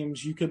Souls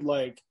games, you could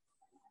like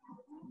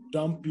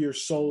dump your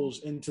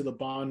souls into the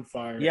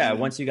bonfire. Yeah,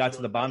 once you got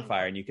to the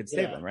bonfire and you could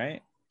save them,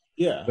 right?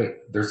 Yeah. Wait,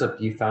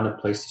 you found a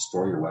place to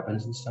store your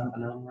weapons and stuff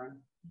in Elden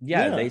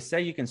Yeah, they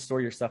say you can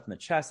store your stuff in the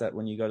chest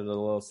when you go to the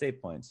little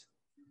save points.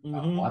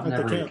 Well, I've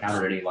never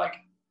encountered any like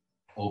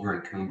over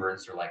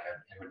encumbrance or like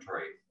an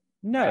inventory.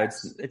 No,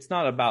 it's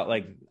not about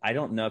like, I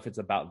don't know if it's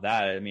about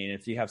that. I mean,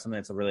 if you have something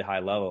that's a really high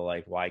level,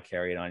 like why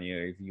carry it on you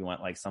if you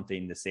want like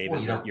something to save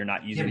it, you're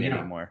not using it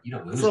anymore. You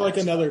don't lose for like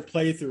another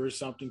playthrough or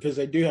something, because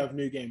they do have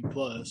New Game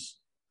Plus.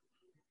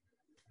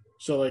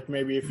 So like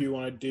maybe if you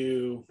want to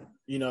do,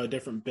 a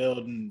different build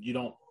and you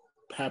don't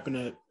happen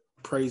to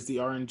praise the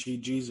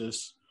RNG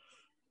Jesus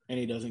and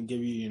he doesn't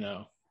give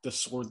you, the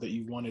sword that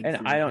you wanted.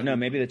 And I don't know,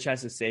 maybe the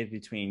chest is saved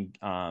between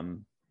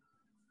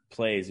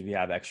plays if you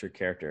have extra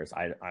characters.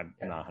 I'm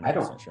not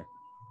 100% sure.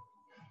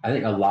 I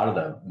think a lot of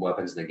the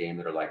weapons in the game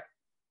that are like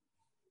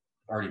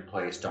already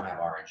placed don't have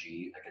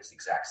RNG. Like it's the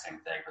exact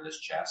same thing for this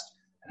chest.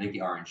 I think the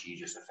RNG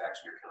just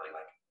affects when you're killing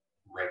like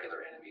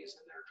regular enemies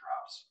and their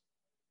drops.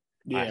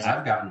 Yeah,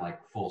 I've gotten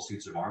like full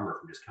suits of armor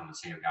from just killing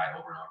the same guy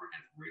over and over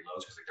again from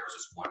reloads, because like there was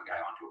this one guy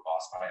onto a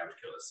boss fight, I would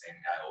kill the same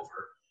guy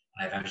over, and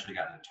I eventually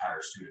got an entire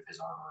suit of his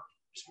armor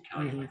just from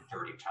killing him like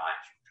 30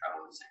 times from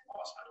traveling the same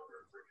boss fight over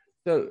and over again.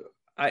 So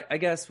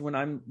I guess when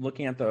I'm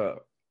looking at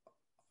the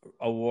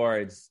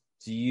awards,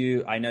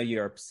 I know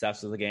you're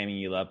obsessed with the game and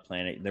you love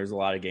playing it. There's a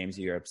lot of games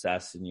you're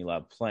obsessed and you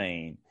love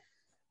playing.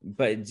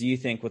 But do you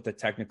think with the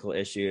technical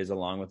issues,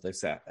 along with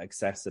the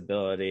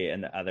accessibility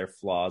and the other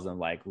flaws and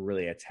like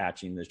really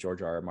attaching this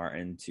George R.R.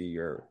 Martin to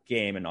your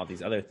game and all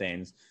these other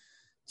things,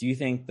 do you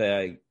think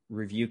the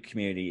review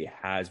community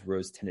has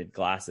rose-tinted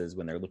glasses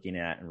when they're looking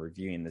at and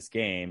reviewing this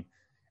game,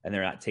 and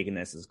they're not taking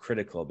this as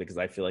critical? Because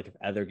I feel like if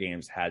other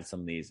games had some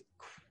of these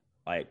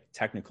like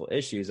technical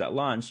issues at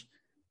launch,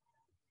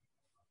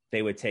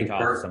 they would take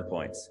off some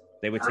points.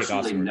 They would take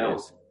off some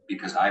reviews.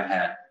 Because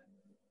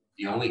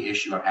the only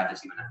issue I've had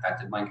that's even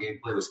affected my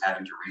gameplay was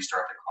having to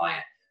restart the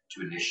client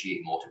to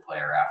initiate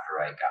multiplayer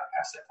after I got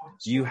past that point.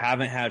 You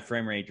haven't had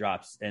frame rate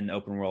drops in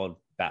open world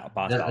boss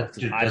battles.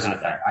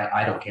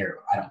 I don't care.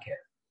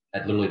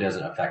 That literally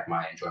doesn't affect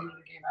my enjoyment of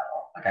the game at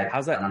all. Like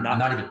how's that I'm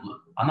not even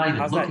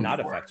how's that not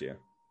affect you?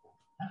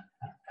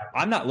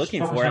 I'm not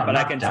looking for it, but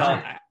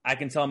I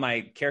can tell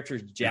my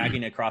character's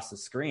jagging across the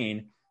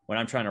screen when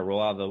I'm trying to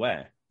roll out of the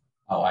way.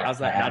 How's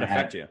that not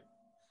affect you?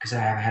 Because I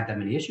haven't had that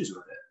many issues with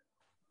it.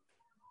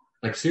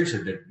 Like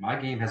seriously, my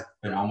game has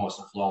been almost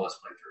a flawless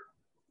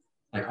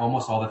playthrough. Like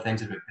almost all the things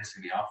that have been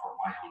pissing me off were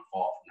my own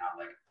fault for not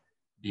like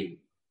being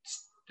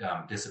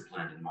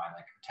disciplined in my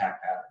like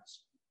attack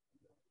patterns.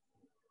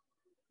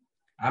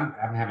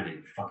 I'm having a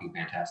fucking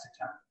fantastic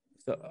time.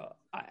 So,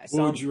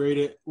 what would you rate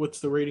it? What's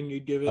the rating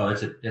you'd give it? Oh,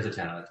 it's a 10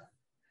 out of 10.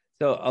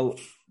 So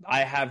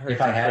I have heard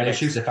if I had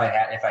issues, if I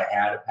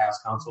had a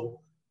past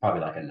console,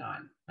 probably like a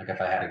 9. Like if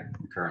I had a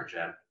current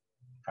gen.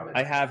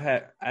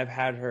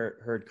 I've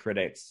heard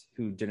critics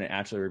who didn't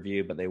actually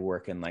review, but they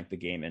work in like the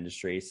game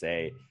industry,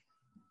 say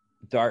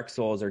Dark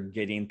Souls are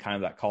getting kind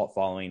of that cult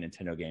following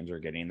Nintendo games are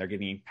getting. They're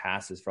getting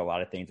passes for a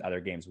lot of things other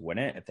games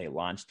wouldn't if they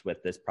launched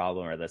with this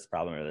problem or this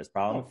problem or this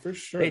problem. Oh, for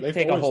sure. They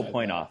take a whole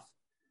point off.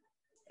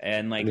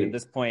 And like at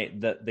this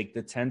point, the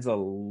 10's a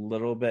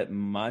little bit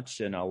much,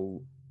 and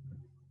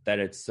that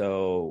it's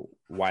so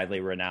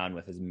widely renowned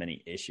with as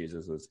many issues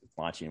as it's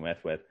launching with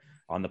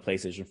on the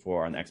PlayStation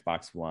 4, on the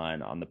Xbox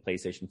One, on the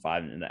PlayStation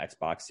 5, and the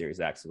Xbox Series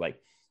X. So like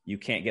you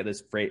can't get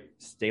this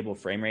stable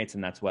frame rates,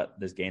 and that's what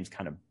this game's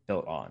kind of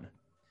built on.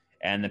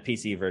 And the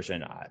PC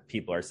version,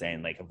 people are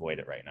saying like avoid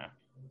it right now.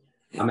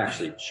 I'm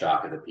actually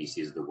shocked that the PC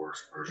is the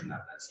worst version.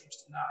 That seems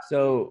to not.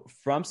 So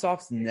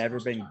FromSoft's never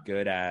been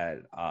good at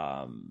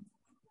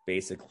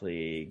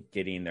basically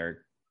getting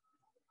their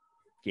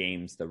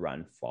games to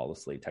run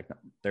flawlessly.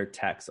 Their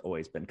tech's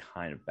always been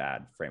kind of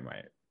bad frame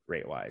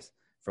rate wise,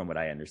 from what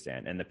I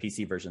understand. And the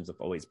PC versions have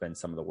always been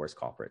some of the worst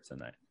culprits in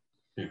that.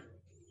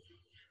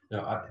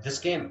 No, this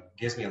game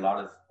gives me a lot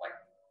of like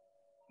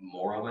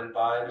Morrowind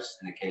vibes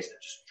in the case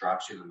that just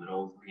drops you in the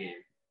middle of the game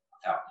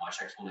without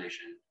much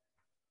explanation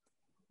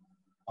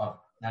of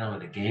not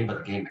only the game, but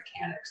the game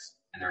mechanics.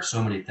 And there are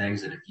so many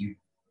things that if you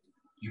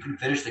can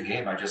finish the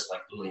game by just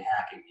like literally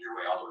hacking your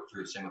way all the way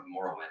through, same with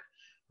Morrowind,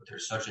 but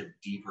there's such a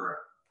deeper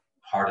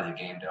part of the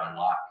game to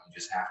unlock. You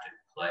just have to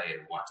play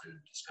and want to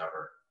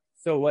discover.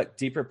 So what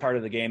deeper part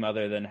of the game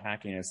other than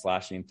hacking and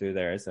slashing through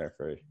there is there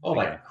for?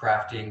 Like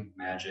crafting,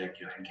 magic,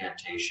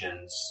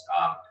 incantations.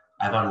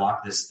 I've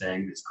unlocked this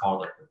thing that's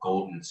called like the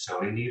Golden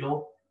Sewing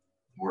Needle,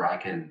 where I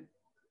can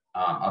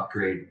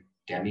upgrade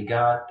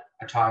demigod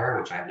attire,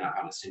 which I have not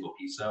found a single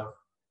piece of.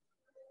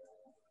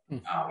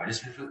 I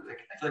feel like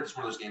it's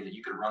one of those games that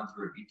you could run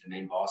through and beat the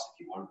main boss if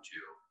you wanted to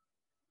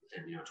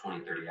within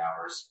 20, 30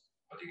 hours.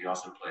 But you could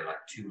also play like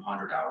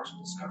 200 hours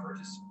and discover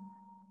this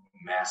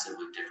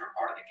massively different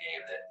part of the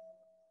game that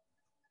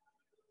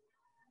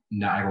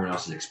not everyone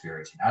else is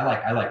experiencing. I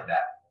like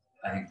that.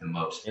 I think the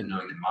most, and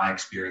knowing that my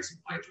experience and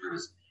playthrough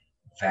is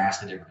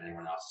vastly different than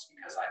anyone else's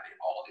because I made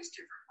all these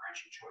different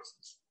branching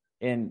choices.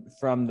 And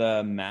from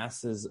the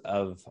masses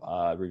of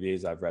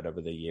reviews I've read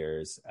over the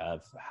years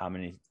of how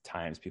many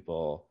times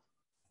people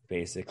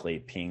basically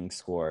ping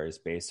scores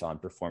based on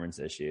performance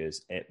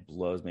issues, it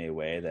blows me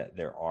away that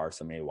there are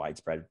so many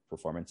widespread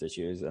performance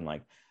issues. And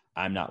like,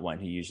 I'm not one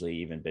who usually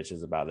even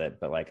bitches about it,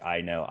 but like, I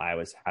know I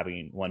was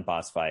having one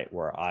boss fight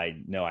where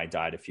I know I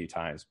died a few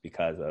times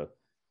because of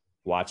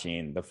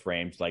watching the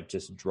frames like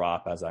just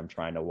drop as I'm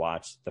trying to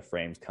watch the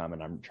frames come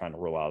and I'm trying to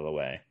roll out of the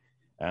way.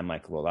 And I'm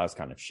like, well, that was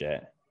kind of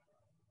shit.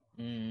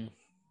 I mean,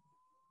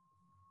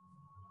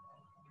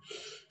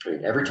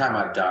 every time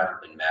I've died,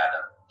 I've been mad.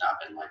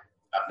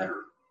 I've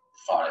never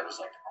thought it was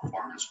like the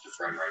performance or the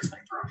frame rates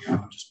like throwing me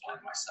off. I'm just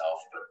playing myself,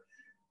 but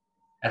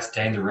that's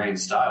Dane the Rain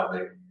style,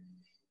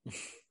 baby.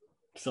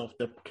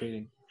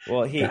 Self-deprecating.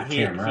 Well,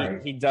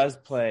 he does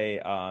play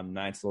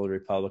Knights of the Old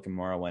Republic and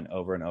Morrowind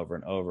over and over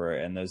and over,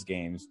 and those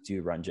games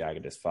do run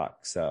jagged as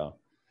fuck. So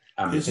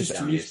his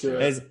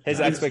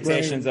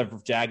expectations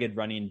of jagged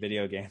running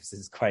video games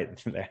is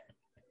quite there.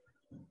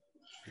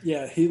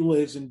 Yeah, he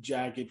lives in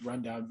jagged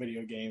rundown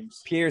video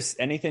games. Pierce,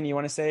 anything you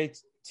want to say?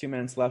 2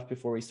 minutes left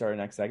before we start our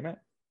next segment.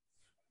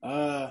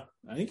 I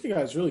think you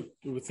guys we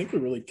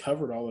really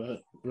covered all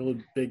the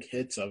really big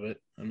hits of it.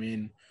 I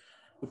mean,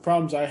 the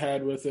problems I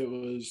had with it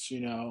was,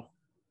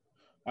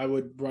 I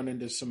would run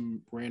into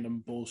some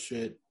random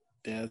bullshit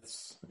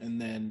deaths. And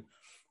then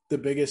the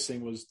biggest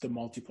thing was the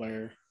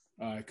multiplayer.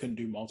 I couldn't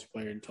do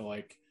multiplayer until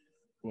like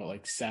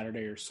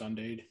Saturday or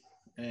Sunday.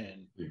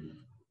 And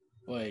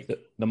Like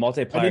the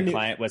multiplayer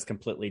client was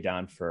completely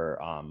down for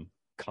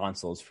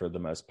consoles for the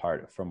most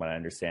part, from what I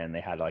understand.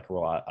 They had like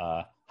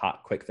a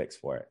hot quick fix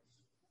for it.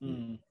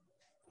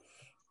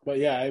 But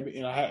yeah,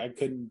 I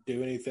couldn't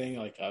do anything.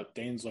 Like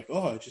Dane's like,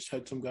 oh, I just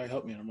had some guy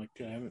help me, and I'm like,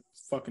 dude, I haven't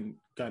fucking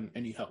gotten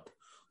any help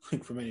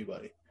like from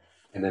anybody.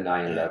 And then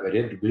I ended up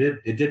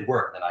it did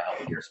work. Then I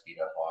helped your speed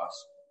up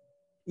loss.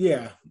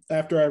 Yeah,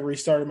 after I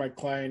restarted my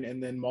client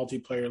and then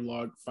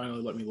multiplayer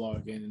finally let me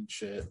log in and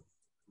shit.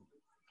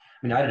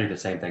 I mean, I had to do the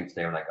same thing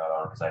today when I got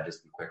on because I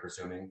just been quick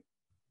resuming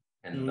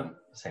and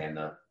saying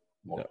the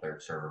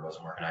multiplayer server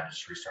wasn't working. I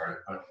just restarted.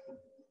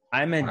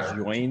 I'm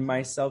enjoying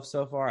myself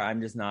so far.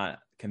 I'm just not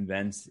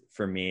convinced.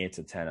 For me, it's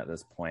a 10 at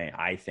this point.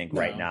 I think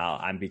right now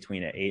I'm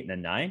between an 8 and a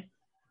 9,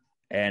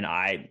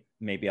 and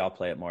maybe I'll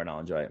play it more and I'll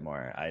enjoy it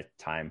more.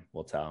 Time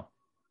will tell.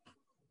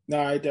 No,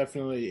 I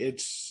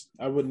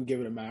wouldn't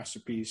give it a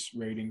masterpiece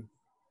rating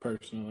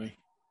personally.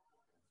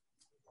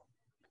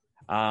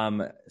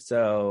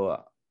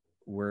 So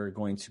we're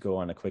going to go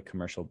on a quick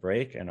commercial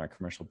break, and our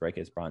commercial break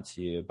is brought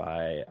to you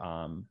by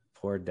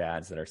poor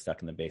dads that are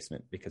stuck in the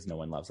basement because no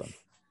one loves them.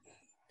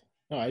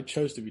 No, I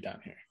chose to be down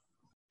here.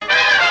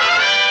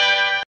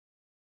 I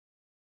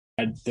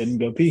didn't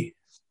go pee.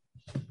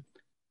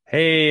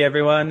 Hey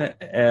everyone,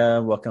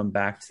 welcome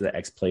back to the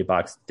X-Play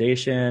Box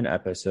Station,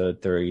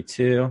 episode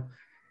 32.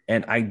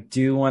 And I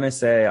do want to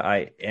say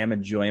I am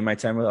enjoying my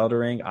time with Elden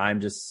Ring.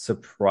 I'm just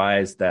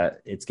surprised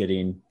that it's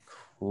getting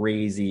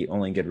crazy,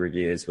 only good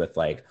reviews, with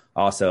like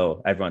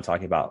also everyone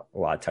talking about a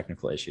lot of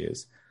technical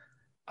issues.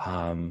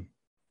 I've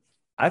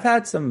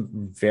had some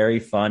very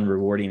fun,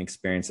 rewarding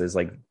experiences,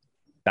 like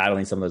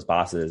battling some of those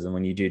bosses. And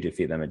when you do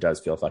defeat them, it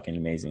does feel fucking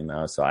amazing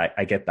though. So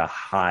I get the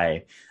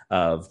high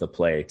of the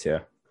play too.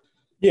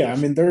 Yeah, I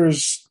mean,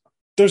 there's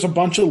a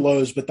bunch of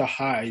lows, but the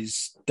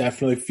highs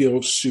definitely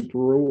feel super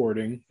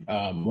rewarding.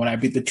 When I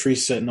beat the Tree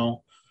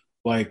Sentinel,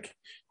 like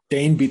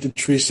Dane beat the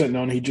Tree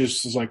Sentinel, and he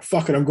just was like,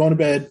 fuck it, I'm going to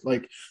bed.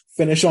 Like,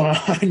 finish on a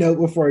high note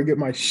before I get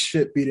my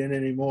shit beat in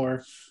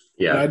anymore.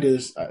 Yeah. And I do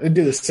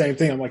the same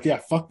thing. I'm like,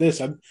 yeah, fuck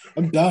this. I'm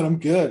done. I'm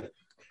good.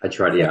 I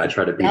try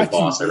to beat a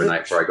boss every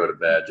night before I go to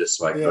bed, just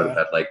so I can go to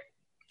bed like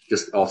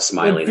just all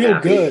smiling, feel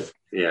happy. Good.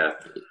 Yeah.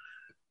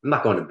 I'm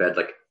not going to bed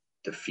like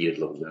defeated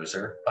little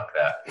loser. Fuck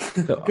that.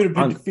 So could have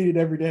been defeated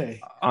every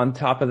day. On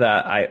top of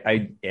that,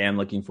 I am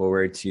looking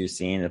forward to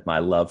seeing if my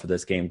love for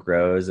this game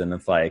grows, and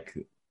if like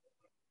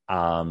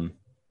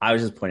I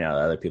was just pointing out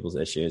other people's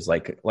issues,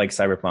 like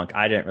Cyberpunk.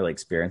 I didn't really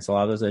experience a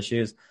lot of those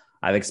issues.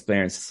 I've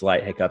experienced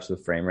slight hiccups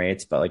with frame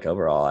rates, but like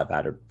overall, I've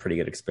had a pretty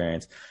good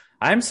experience.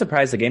 I'm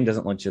surprised the game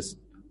doesn't look just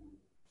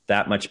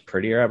that much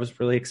prettier. I was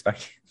really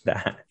expecting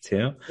that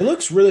too. It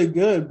looks really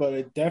good, but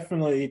it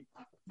definitely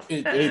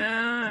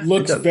it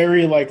looks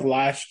very like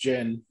last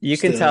gen. You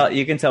can tell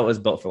it was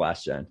built for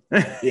last gen.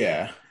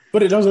 Yeah,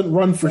 but it doesn't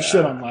run for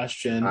shit on last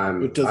gen.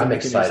 I'm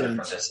excited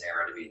for this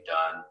era to be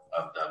done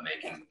of the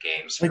making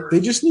games. Like they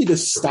just need to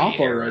stop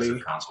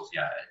already. Consoles,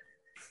 yeah.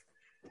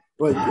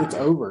 But it's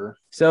over.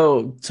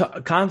 So,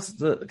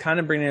 kind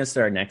of bringing us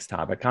to our next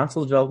topic,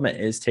 console development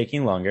is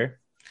taking longer.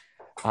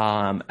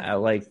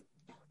 Like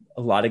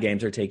a lot of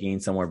games are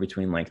taking somewhere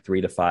between like 3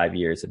 to 5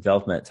 years of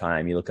development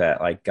time. You look at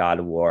like God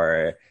of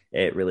War,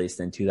 it released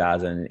in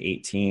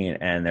 2018,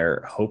 and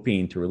they're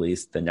hoping to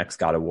release the next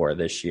God of War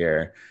this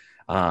year.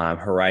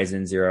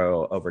 Horizon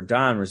Zero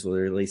Dawn was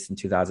released in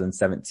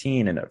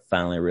 2017, and it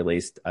finally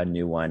released a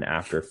new one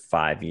after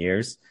 5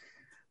 years.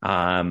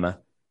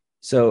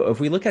 So if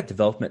we look at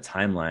development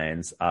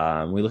timelines,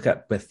 we look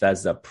at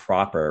Bethesda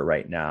proper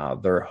right now,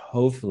 they're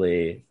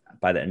hopefully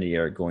by the end of the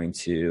year going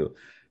to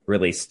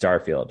release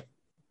Starfield.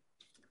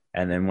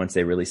 And then once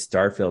they release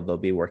Starfield, they'll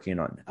be working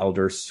on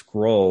Elder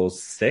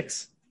Scrolls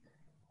 6.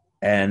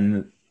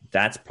 And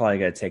that's probably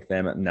going to take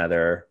them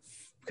another,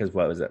 because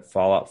what was it?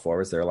 Fallout 4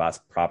 was their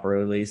last proper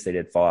release. They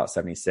did Fallout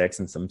 76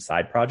 and some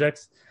side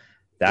projects.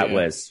 That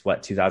was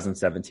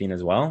 2017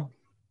 as well.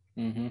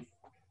 Mm-hmm.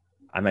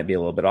 I might be a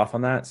little bit off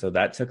on that. So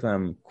that took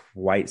them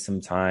quite some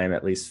time,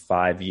 at least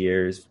 5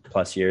 years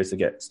plus years to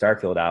get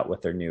Starfield out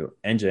with their new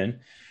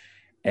engine.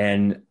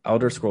 And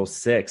Elder Scrolls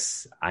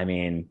 6, I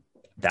mean,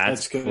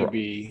 that's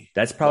probably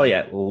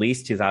at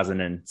least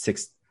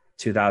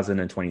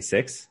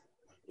 2026.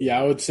 Yeah,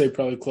 I would say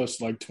probably close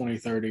to like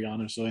 2030,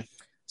 honestly.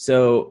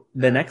 So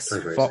the next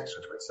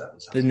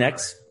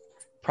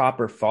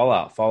proper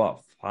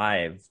Fallout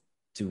 5,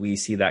 do we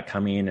see that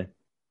coming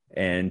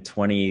in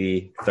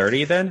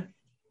 2030 then?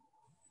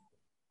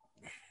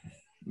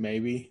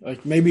 Maybe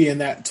in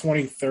that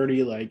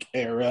 2030 like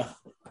era.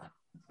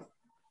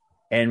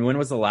 And when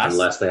was the last?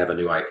 Unless they have a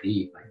new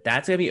IP.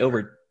 That's gonna be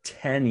over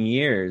 10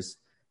 years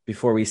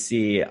before we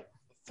see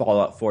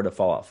Fallout 4 to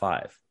Fallout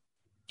 5.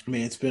 I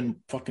mean, it's been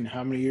fucking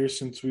how many years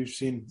since we've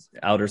seen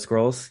Elder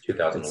Scrolls?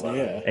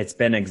 2011. It's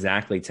been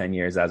exactly 10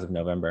 years as of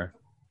November.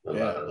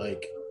 11.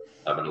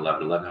 That'll be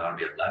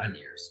 11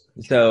 years.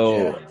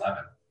 So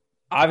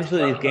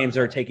obviously these games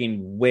are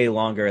taking way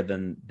longer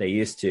than they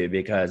used to,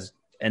 because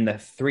in the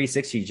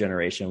 360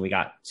 generation, we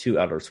got 2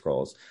 Elder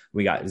Scrolls.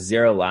 We got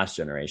 0 last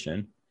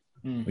generation.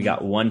 Mm-hmm. We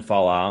got 1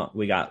 Fallout.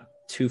 We got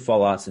 2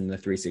 Fallouts in the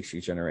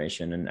 360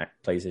 generation and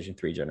PlayStation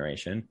 3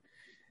 generation.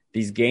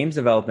 These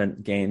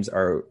development games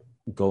are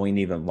going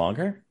even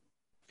longer.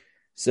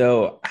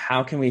 So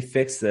how can we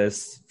fix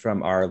this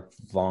from our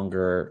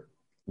longer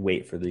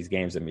wait for these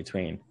games in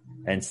between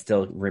and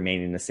still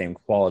remaining the same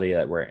quality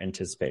that we're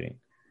anticipating?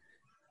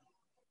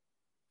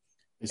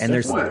 And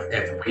there's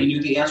if we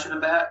knew the answer to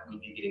that,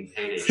 we'd be getting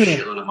paid a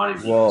shitload of money.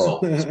 Well,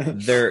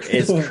 there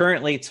is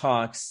currently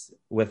talks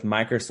with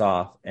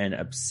Microsoft and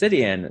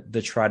Obsidian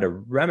to try to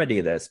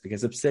remedy this,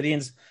 because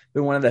Obsidian's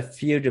been one of the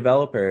few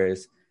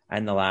developers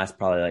in the last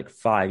probably like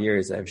 5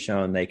 years that have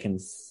shown they can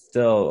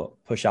still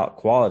push out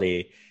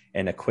quality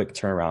in a quick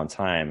turnaround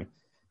time.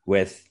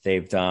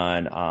 They've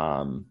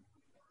done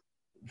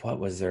what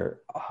was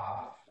their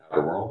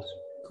Outer Worlds?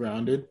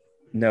 Grounded?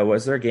 No,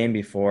 was there a game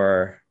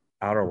before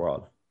Outer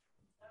World?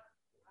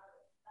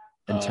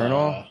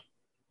 Internal?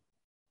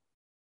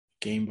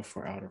 Game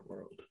before Outer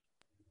World.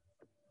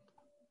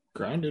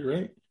 Grounded,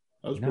 right?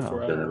 That was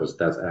before Outer World.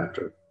 That's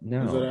after.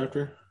 No. Was that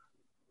after?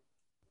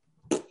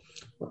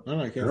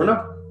 I can't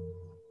know.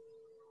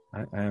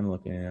 I am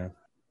looking at.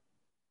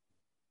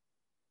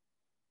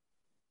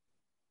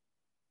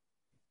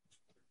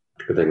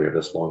 Good thing we have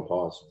this long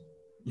pause.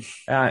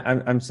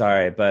 I'm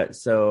sorry, but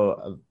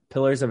so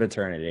Pillars of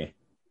Eternity.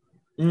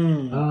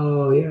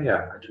 Oh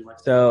yeah.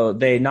 So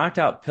they knocked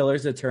out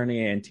Pillars of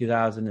Eternity in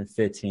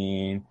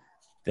 2015.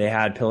 They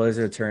had Pillars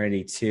of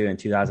Eternity 2 in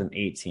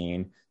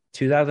 2018.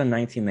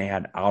 2019 they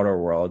had Outer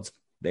Worlds.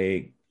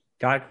 They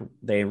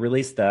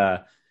released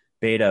the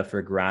beta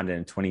for Grounded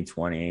in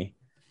 2020.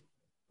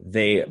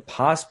 They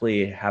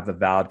possibly have a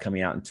Avowed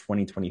coming out in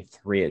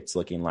 2023. It's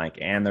looking like,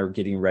 and they're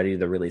getting ready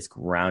to release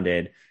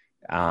Grounded,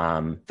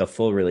 the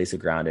full release of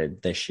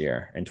Grounded this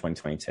year in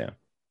 2022.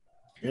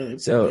 Yeah,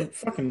 they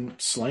fucking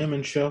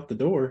slamming shit out the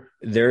door.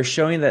 They're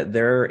showing that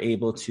they're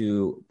able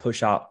to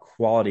push out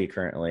quality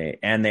currently.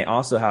 And they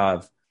also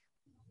have,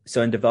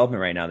 so in development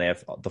right now, they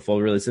have the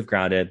full release of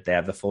Grounded, they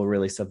have the full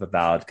release of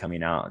Avowed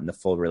coming out, and the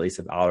full release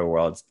of Outer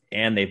Worlds.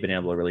 And they've been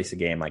able to release a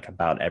game like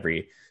about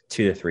every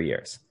 2 to 3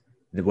 years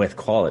with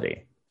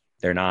quality.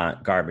 They're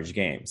not garbage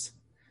games.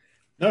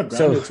 No,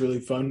 Grounded's really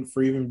fun.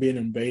 For even being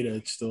in beta,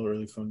 it's still a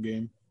really fun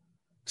game.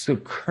 So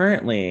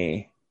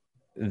currently,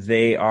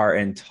 they are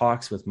in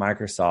talks with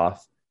Microsoft,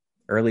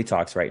 early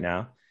talks right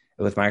now,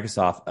 with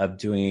Microsoft of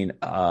doing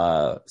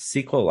a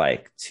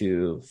sequel-like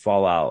to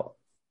Fallout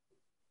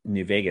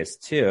New Vegas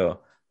 2.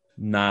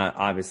 Not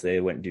obviously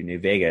they wouldn't do New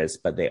Vegas,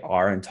 but they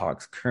are in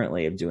talks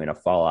currently of doing a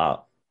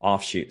Fallout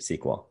offshoot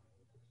sequel.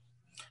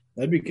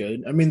 That'd be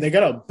good. I mean, they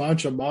got a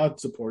bunch of mod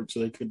support, so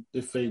they could,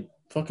 if they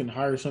fucking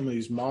hire some of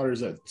these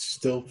modders that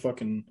still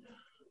fucking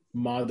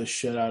mod the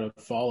shit out of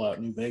Fallout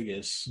New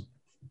Vegas.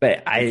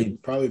 But I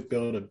could probably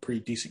build a pretty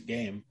decent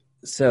game.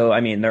 So,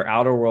 I mean, their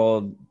Outer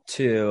World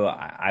 2,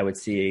 I would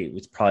see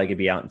it's probably going to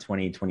be out in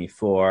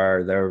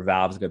 2024. Their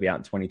Valve's going to be out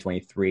in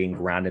 2023, and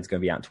Grounded's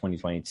going to be out in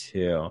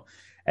 2022.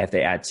 If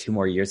they add 2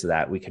 more years of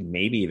that, we could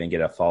maybe even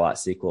get a Fallout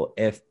sequel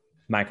if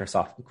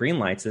Microsoft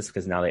greenlights this,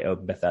 because now they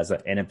own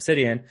Bethesda and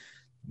Obsidian.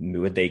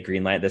 Would they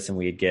greenlight this and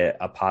we'd get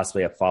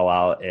possibly a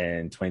Fallout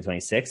in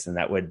 2026? And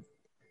that would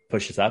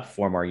push us up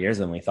 4 more years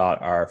than we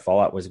thought our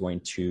Fallout was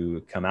going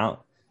to come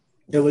out.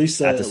 At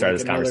least at the start of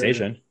this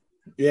conversation.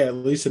 Yeah, at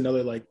least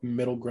another like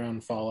middle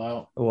ground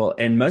Fallout. Well,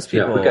 and most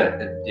people, we got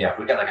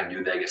like a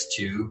New Vegas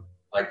 2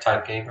 like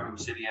type game from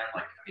Obsidian.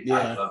 Like,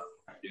 I love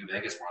New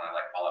Vegas more than I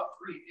like Fallout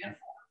 3 and 4.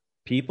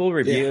 People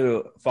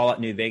review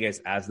Fallout New Vegas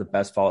as the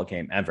best Fallout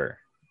game ever.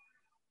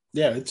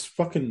 Yeah, it's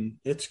one of the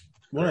best.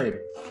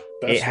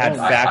 It had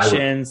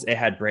factions, it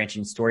had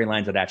branching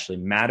storylines that actually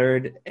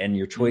mattered, and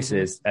your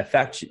choices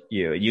affect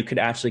you. You could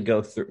actually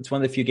go through. It's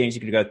one of the few games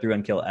you could go through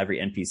and kill every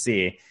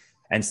NPC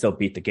and still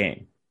beat the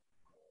game.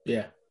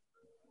 Yeah.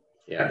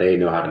 Yeah, they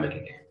know how to make a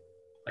game.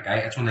 Like,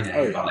 that's one thing I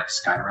hate about like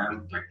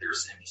Skyrim. Like,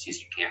 there's NPCs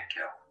you can't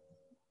kill.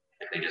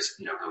 Like, they just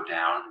go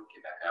down and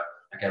get back up.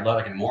 Like, I love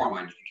like in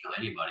Morrowind, you can kill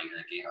anybody in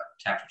the game. Like,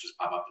 text would just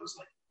pop up. It was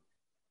like,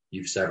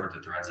 you've severed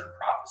the threads of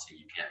prophecy.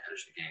 You can't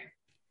finish the game.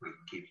 We can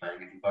keep playing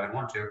if you fucking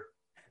want to.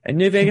 And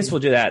New Vegas will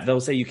do that.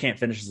 They'll say you can't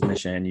finish this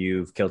mission.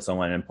 You've killed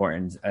someone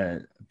important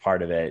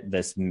part of it.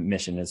 This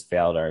mission has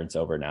failed or it's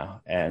over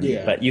now.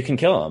 But you can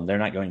kill them. They're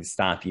not going to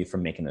stop you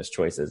from making those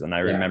choices. And I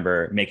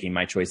remember making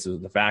my choices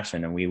with the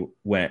faction, and we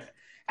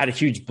had a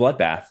huge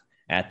bloodbath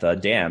at the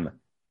dam,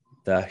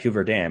 the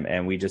Hoover Dam,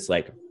 and we just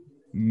I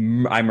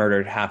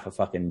murdered half a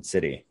fucking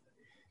city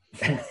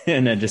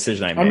in a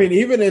decision I made. I mean,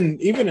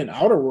 even in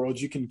Outer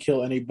Worlds, you can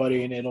kill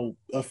anybody and it'll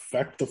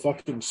affect the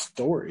fucking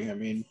story. I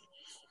mean,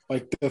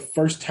 like the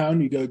first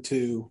town you go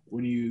to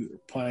when you're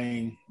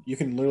playing, you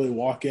can literally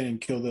walk in and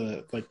kill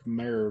the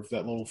mayor of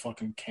that little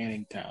fucking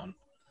canning town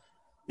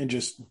and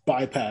just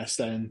bypass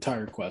that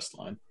entire quest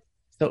line.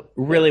 So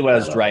really what I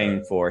was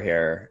driving for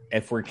here,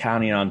 if we're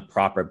counting on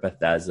proper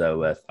Bethesda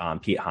with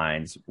Pete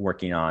Hines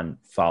working on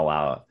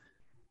Fallout,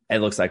 it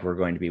looks like we're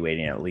going to be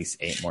waiting at least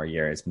 8 more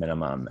years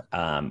minimum.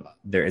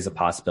 There is a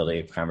possibility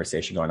of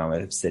conversation going on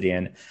with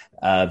Obsidian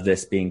of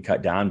this being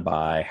cut down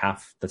by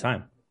half the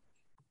time.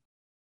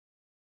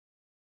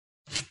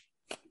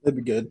 That'd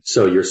be good.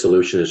 So your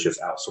solution is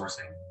just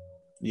outsourcing?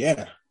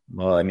 Yeah.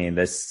 Well, I mean,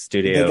 this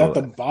studio. They got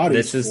the bodies.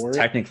 This is for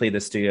technically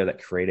the studio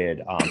that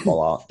created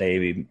Fallout.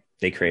 They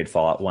created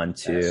Fallout 1,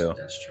 2.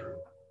 That's true.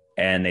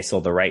 And they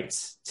sold the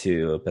rights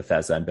to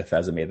Bethesda, and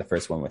Bethesda made the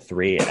first one with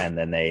 3, and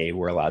then they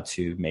were allowed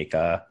to make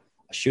a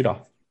shoot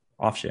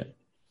offshoot.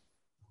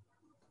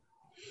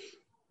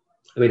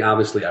 I mean,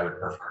 obviously, I would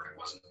prefer if it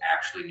wasn't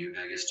actually New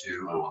Vegas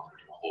 2. I don't want them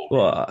to do a whole.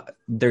 Well,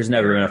 there's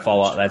never been a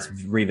Fallout that's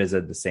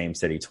revisited the same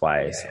city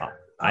twice. Yeah.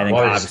 I think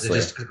obviously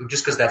just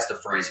because that's the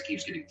phrase that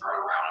keeps getting thrown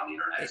around on the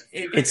internet.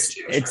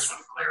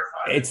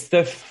 It's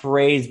the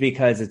phrase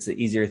because it's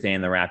the easier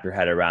thing to wrap your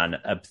head around.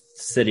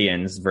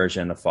 Obsidian's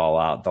version of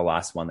Fallout, the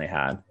last one they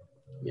had.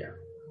 Yeah,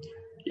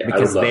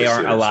 because they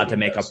aren't allowed to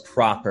make a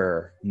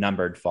proper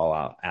numbered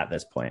Fallout at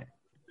this point.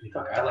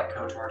 I like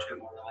KOTOR 2 more than I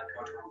like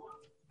KOTOR 1.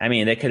 I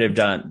mean, they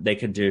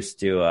could just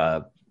do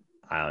a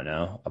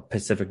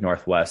Pacific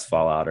Northwest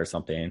Fallout or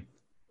something.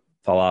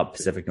 Fallout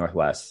Pacific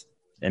Northwest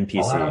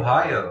NPC. Fallout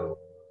Ohio.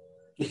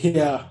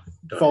 Yeah.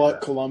 Fallout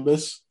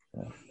Columbus.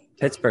 Yeah.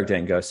 Pittsburgh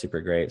didn't go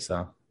super great,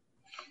 so.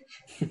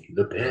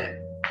 The pit.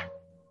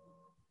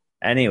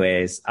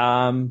 Anyways,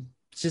 I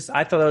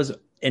thought that was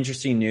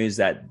interesting news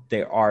that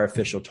there are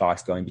official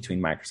talks going between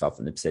Microsoft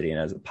and Obsidian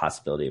as a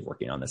possibility of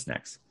working on this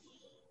next.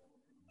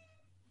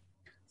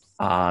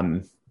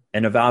 And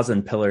Avowals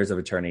and Pillars of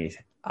Eternity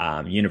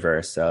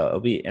universe. So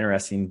it'll be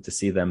interesting to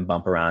see them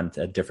bump around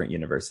to different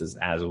universes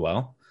as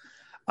well.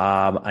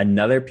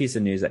 Another piece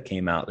of news that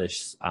came out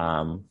this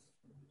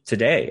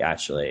today,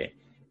 actually,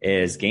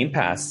 is Game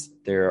Pass.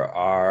 There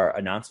are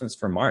announcements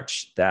for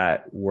March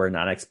that were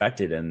not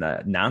expected. And the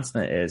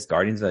announcement is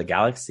Guardians of the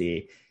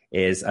Galaxy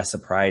is a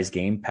surprise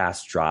Game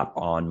Pass drop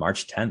on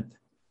March 10th.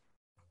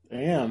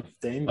 Damn,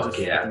 Dame just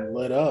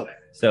lit up.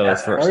 So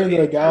for Guardians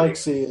of the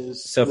Galaxy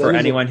is for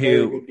anyone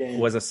who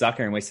was a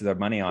sucker and wasted their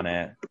money on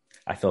it,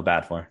 I feel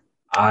bad for.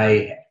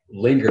 I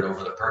lingered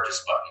over the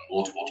purchase button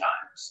multiple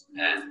times,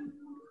 and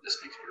this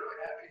makes me really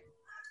happy.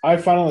 I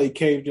finally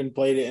caved and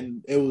played it,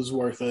 and it was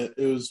worth it.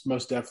 It was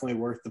most definitely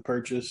worth the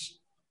purchase.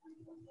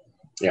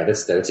 Yeah,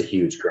 that's a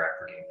huge grab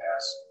for Game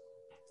Pass.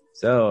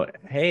 So,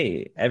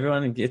 hey,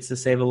 everyone gets to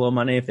save a little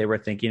money if they were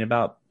thinking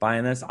about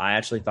buying this. I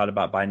actually thought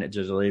about buying it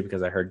digitally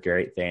because I heard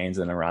great things,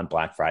 and around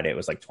Black Friday, it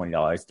was like $20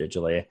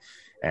 digitally,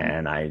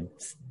 and I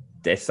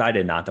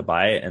decided not to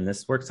buy it. And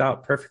this works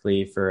out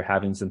perfectly for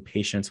having some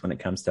patience when it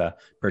comes to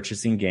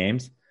purchasing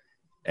games.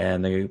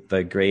 And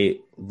the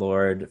great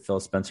Lord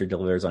Phil Spencer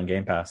delivers on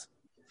Game Pass.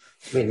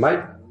 I mean,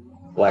 my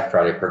Black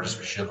Friday purchase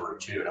was Chivalry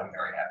 2, and I'm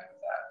very happy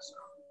with that. So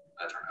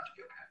that turned out to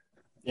be okay.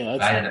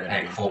 Yeah, I ended up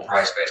paying full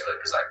price basically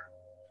because I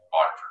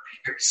bought it for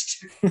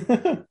years.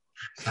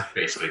 I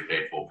basically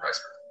paid full price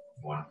for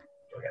one.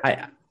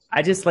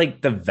 I just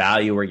like the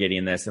value we're getting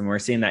in this, and we're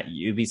seeing that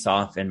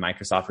Ubisoft and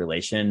Microsoft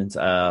relations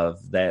of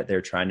that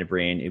they're trying to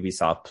bring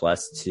Ubisoft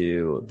Plus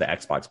to the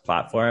Xbox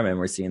platform, and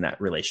we're seeing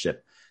that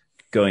relationship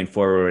going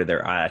forward where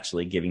they're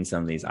actually giving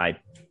some of these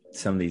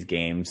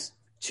games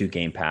to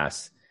Game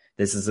Pass.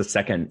 This is the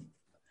second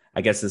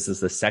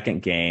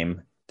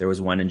game. There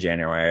was one in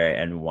January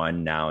and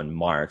one now in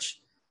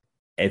March.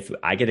 If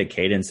I get a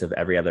cadence of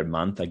every other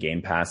month, a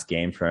Game Pass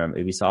game from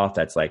Ubisoft,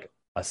 that's like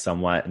a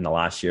somewhat in the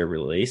last year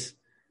release.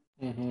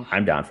 Mm-hmm.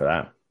 I'm down for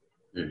that.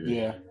 Mm-hmm.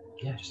 Yeah.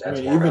 Yeah, just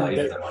adds more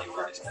value to the money we're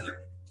already spending.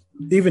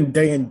 Even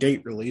day and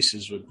date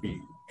releases would be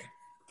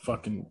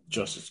fucking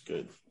just as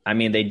good. I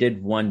mean, they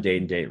did one day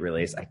and date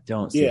release. I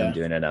don't see them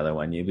doing another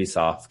one.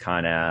 Ubisoft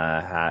kind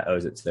of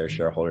owes it to their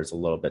shareholders a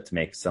little bit to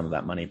make some of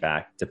that money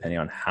back, depending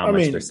on how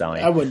much they're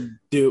selling. I wouldn't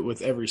do it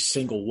with every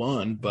single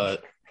one,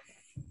 but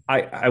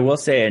I will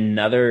say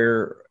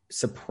another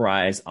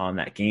surprise on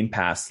that Game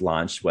Pass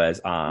launch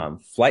was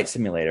Flight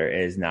Simulator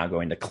is now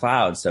going to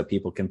cloud, so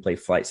people can play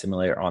Flight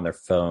Simulator on their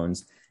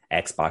phones,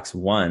 Xbox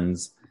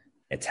Ones,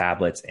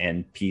 tablets,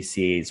 and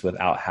PCs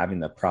without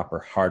having the proper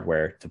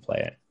hardware to play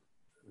it.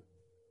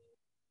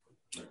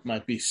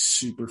 Might be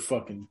super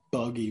fucking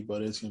buggy,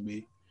 but it's going to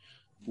be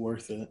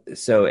worth it.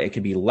 So it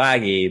could be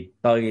laggy.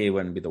 Buggy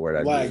wouldn't be the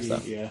word I'd use.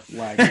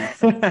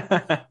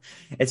 Laggy.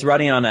 It's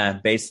running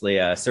on basically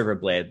a server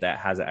blade that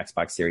has an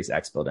Xbox Series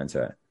X built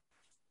into it.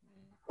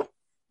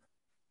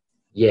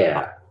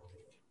 Yeah.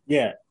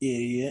 Yeah,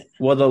 idiot.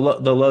 Well,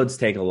 the loads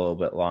take a little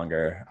bit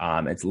longer.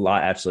 It's a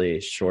lot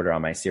actually shorter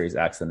on my Series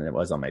X than it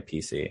was on my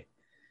PC.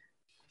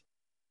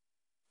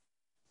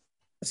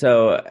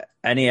 So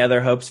any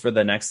other hopes for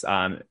the next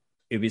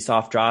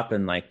Ubisoft drop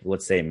in, like,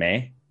 let's say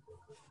May?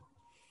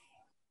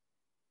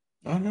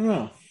 I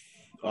don't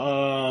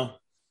know.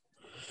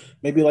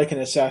 Maybe like an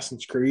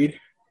Assassin's Creed.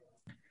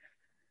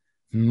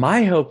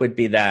 My hope would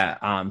be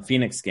that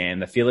Phoenix game,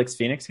 the Felix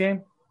Phoenix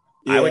game.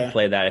 Yeah. I would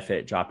play that if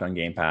it dropped on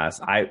Game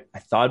Pass. I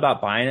thought about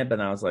buying it, but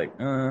then I was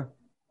like, I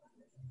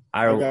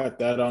got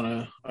that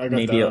on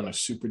a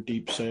super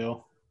deep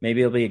sale.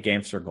 Maybe it'll be a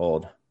Games for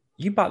Gold.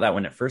 You bought that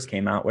when it first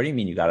came out. What do you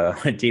mean you got it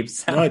on a deep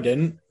sale? No, I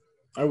didn't.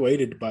 I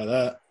waited to buy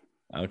that.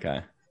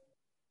 Okay.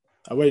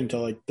 I waited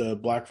until like the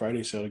Black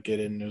Friday sale to get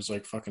it, and it was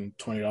like fucking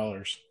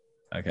 $20.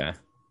 Okay.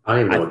 I don't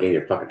even know what game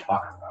you're fucking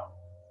talking about.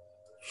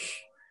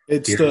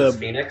 It's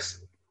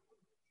Phoenix.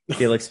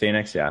 Felix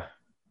Phoenix, yeah.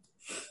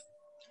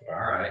 All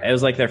right. It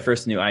was like their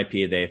first new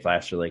IP they've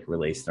actually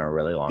released in a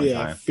really long time.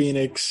 Yeah,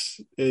 Phoenix.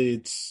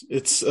 It's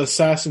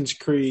Assassin's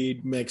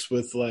Creed mixed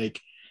with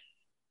like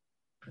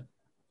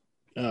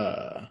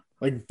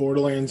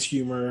Borderlands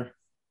humor,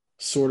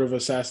 sort of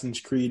Assassin's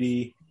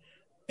Creedy,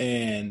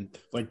 and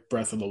like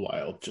Breath of the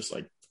Wild, just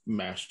like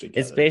mashed together.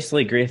 It's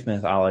basically Greek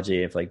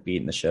mythology of like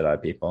beating the shit out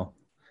of people,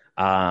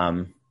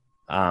 but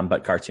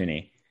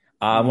cartoony.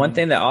 One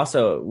thing that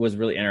also was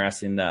really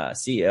interesting, the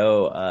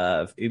CEO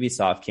of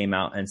Ubisoft came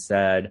out and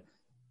said,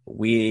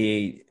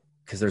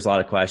 because there's a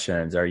lot of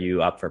questions, are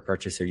you up for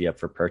purchase? Are you up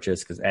for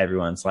purchase? Because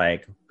everyone's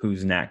like,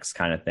 who's next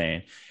kind of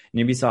thing.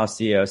 And Ubisoft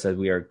CEO said,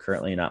 we are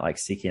currently not like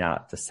seeking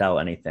out to sell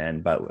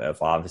anything, but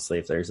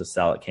if there's a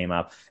sell that came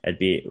up,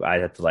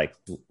 I'd have to like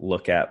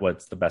look at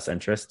what's the best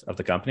interest of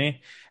the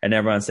company. And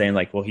everyone's saying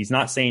like, well, he's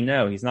not saying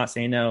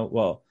no.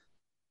 Well,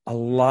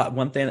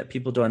 one thing that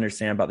people don't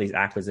understand about these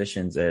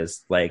acquisitions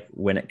is like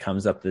when it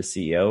comes up to the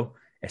CEO,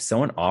 if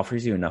someone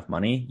offers you enough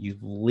money, you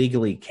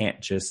legally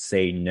can't just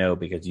say no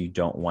because you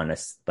don't want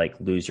to like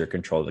lose your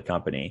control of the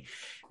company,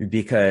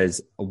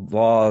 because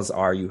laws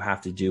are you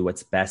have to do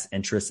what's best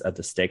interest of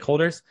the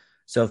stakeholders.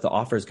 So if the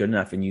offer is good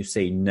enough and you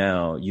say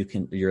no,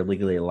 you're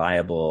legally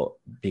liable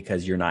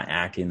because you're not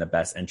acting in the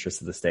best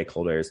interest of the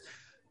stakeholders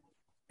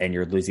and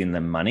you're losing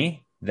them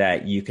money,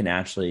 that you can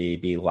actually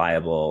be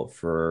liable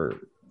for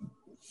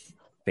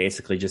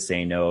basically just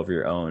saying no over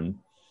your own,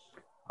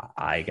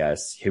 I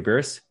guess,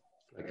 hubris.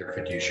 Like your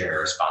fiduciary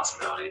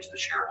responsibility to the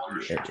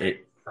shareholders.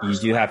 You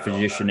do have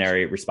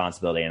fiduciary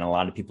responsibility, and a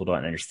lot of people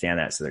don't understand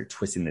that, so they're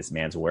twisting this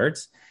man's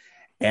words.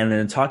 And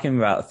then talking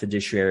about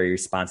fiduciary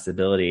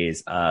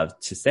responsibilities to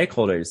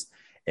stakeholders,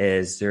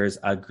 is there's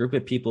a group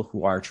of people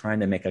who are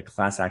trying to make a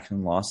class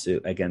action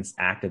lawsuit against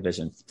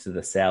Activision to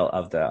the sale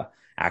of the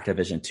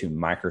Activision to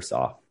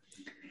Microsoft.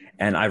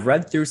 And I've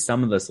read through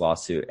some of this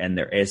lawsuit, and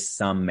there is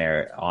some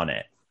merit on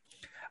it.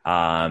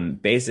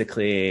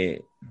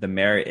 Basically, the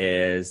merit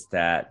is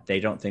that they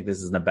don't think this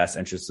is in the best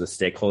interest of the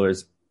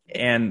stakeholders.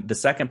 And the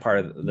second part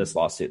of this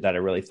lawsuit that I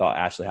really thought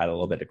actually had a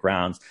little bit of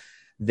grounds,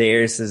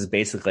 this is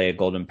basically a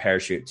golden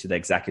parachute to the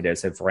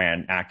executives who have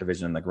ran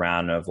Activision in the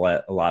ground, of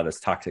let a lot of this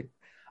toxic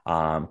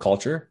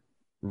culture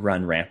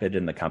run rampant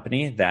in the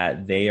company,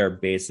 that they are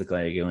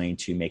basically going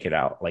to make it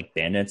out like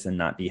bandits and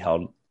not be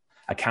held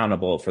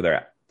accountable for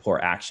their poor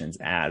actions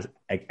as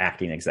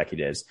acting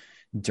executives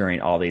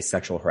during all these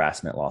sexual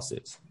harassment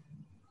lawsuits.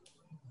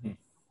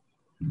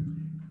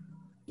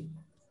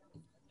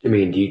 I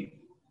mean, do you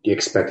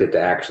expect it to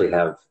actually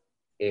have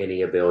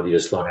any ability to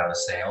slow down the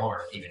sale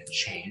or even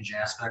change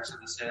aspects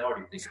of the sale, or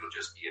do you think it'll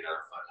just be another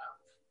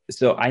footnote?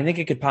 So I think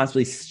it could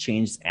possibly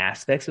change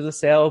aspects of the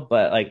sale,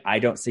 but like I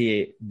don't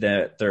see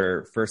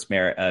their first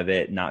merit of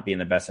it not being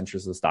the best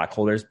interest of the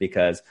stockholders,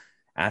 because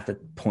at the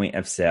point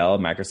of sale,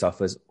 Microsoft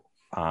was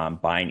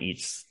buying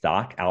each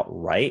stock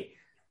outright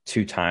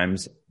 2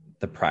 times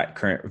the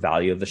current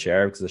value of the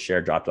share, because the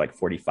share dropped to like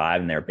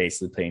 45 and they're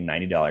basically paying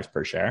 $90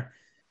 per share.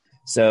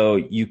 So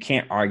you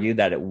can't argue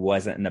that it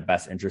wasn't in the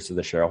best interest of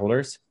the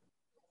shareholders.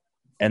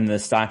 And the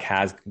stock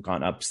has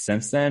gone up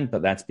since then,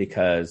 but that's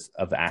because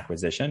of the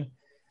acquisition.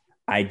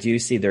 I do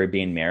see there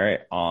being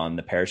merit on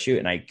the parachute,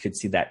 and I could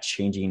see that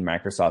changing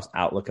Microsoft's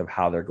outlook of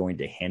how they're going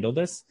to handle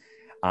this.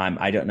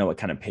 I don't know what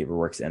kind of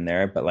paperwork's in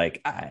there, but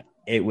like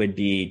it would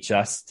be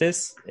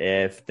justice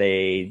if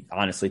they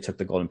honestly took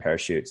the golden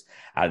parachutes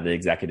out of the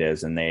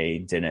executives and they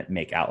didn't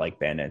make out like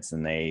bandits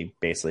and they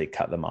basically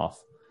cut them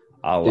off.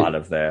 Lot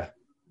of the,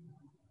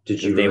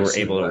 they were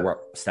able to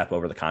step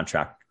over the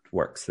contract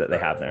works that they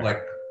have there.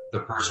 Like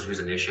the person who's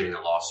initiating the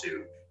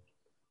lawsuit,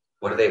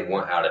 what do they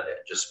want out of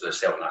it? Just for the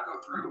sale to not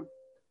go through?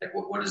 Like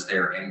what is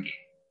their end game?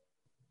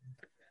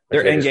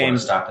 Their end game,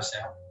 stop the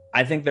sale.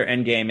 I think their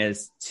end game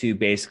is to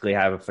basically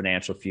have a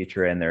financial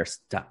future in their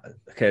stock,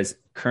 because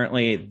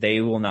currently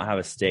they will not have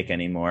a stake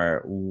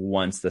anymore.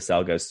 Once the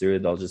sale goes through,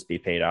 they'll just be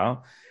paid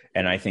out.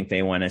 And I think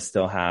they want to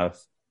still have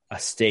a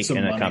stake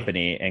in a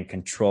company and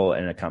control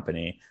in a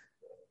company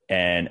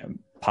and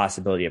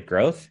possibility of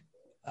growth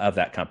of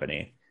that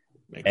company.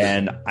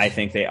 And I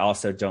think they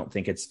also don't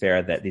think it's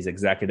fair that these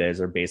executives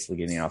are basically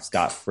getting off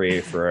scot-free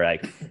for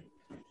like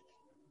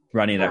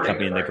running that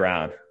company in the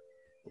ground.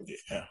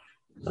 Yeah.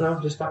 No,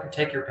 just fucking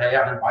take your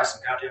payout and buy some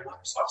goddamn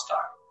Microsoft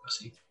stock.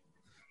 See?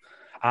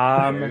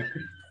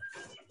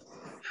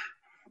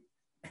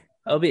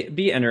 It'll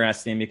be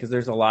interesting because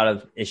there's a lot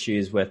of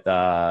issues with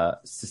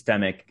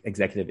systemic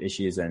executive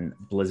issues in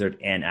Blizzard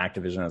and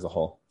Activision as a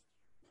whole.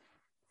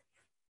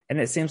 And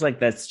it seems like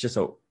that's just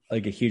a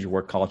huge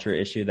work culture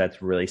issue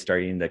that's really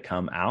starting to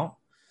come out,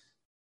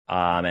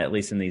 at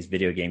least in these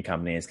video game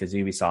companies, because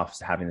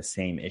Ubisoft's having the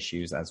same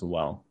issues as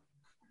well.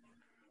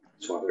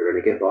 That's why they're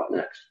going to get bought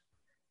next.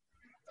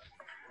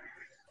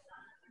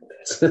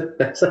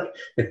 That's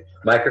like,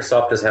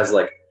 Microsoft just has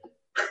like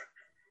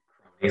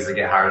needs to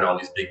get hired at all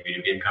these big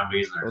video game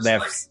companies, and they're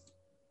just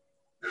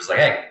like,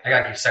 hey, I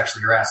got to keep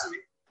sexually harassing me.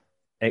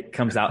 it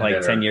comes out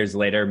like 10 years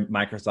later,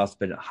 Microsoft's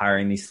been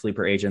hiring these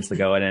sleeper agents to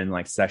go in and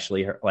like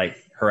sexually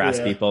harass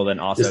people, then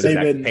also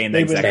paying the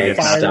executives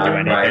not to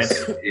do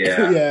anything.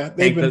 Yeah,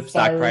 make the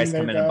stock price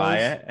come in and buy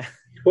it.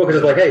 Well,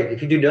 because it's like, hey,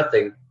 if you do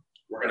nothing,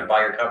 we're going to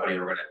buy your company,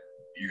 and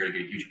you're going to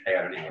get a huge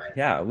payout anyway.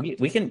 Yeah,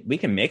 we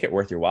can make it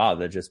worth your while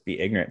to just be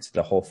ignorant to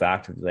the whole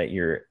fact that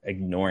you're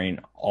ignoring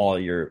all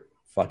your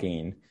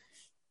fucking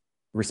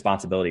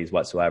responsibilities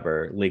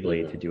whatsoever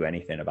legally to do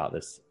anything about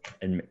this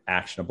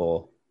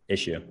actionable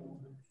issue.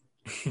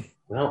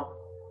 Well,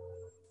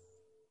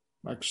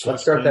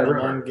 Microsoft's playing the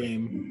long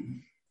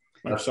game.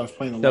 Microsoft's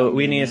playing the long game. So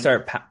we need to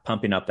start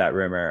pumping up that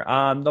rumor.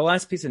 The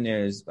last piece of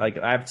news, like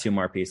I have 2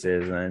 more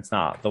pieces, and it's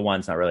not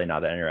really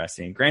that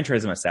interesting. Gran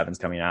Turismo 7 is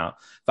coming out.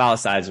 File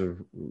size was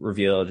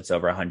revealed. It's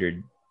over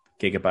 100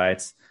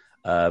 gigabytes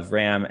of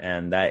RAM,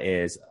 and that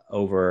is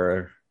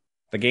over.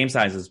 The game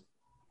size is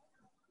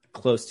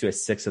close to a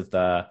 1/6 of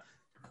the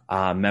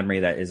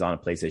memory that is on a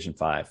PlayStation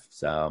 5.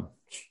 So.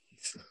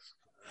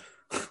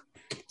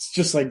 It's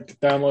just like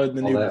downloading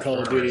the new Call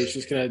of Duty. It's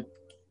just gonna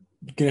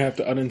have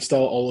to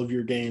uninstall all of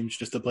your games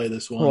just to play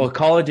this one. Well,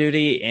 Call of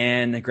Duty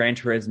and Gran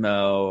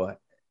Turismo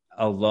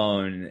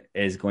alone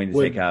is going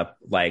to take up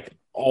like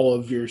all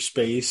of your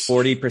space,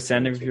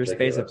 40% of your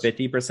space, of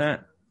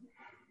 50%.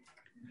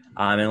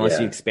 Unless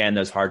you expand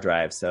those hard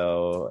drives.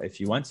 So if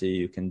you want to,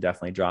 you can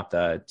definitely drop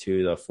the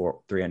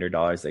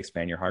 $300 to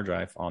expand your hard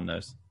drive on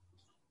those.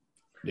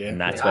 Yeah,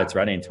 and that's what it's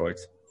running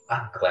towards.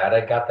 I'm glad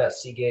I got that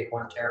Seagate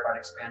 1 terabyte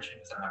expansion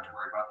because I don't have to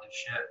worry about this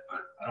shit. But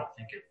I don't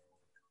think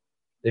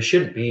this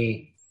shouldn't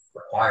be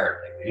required.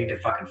 Like, we need to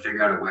fucking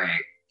figure out a way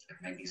to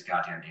make these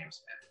goddamn games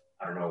fit.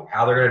 I don't know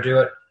how they're gonna do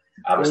it.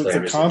 Obviously,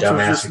 I'm just a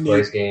dumbass who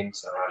plays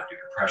games. So I don't know how to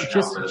do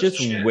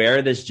compression. Just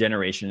where this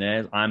generation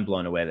is, I'm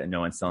blown away that no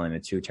one's selling a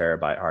 2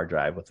 terabyte hard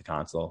drive with the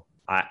console.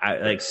 I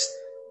like.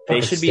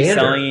 They should be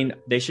selling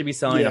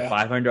a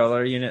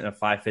 $500 unit and a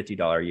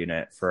 $550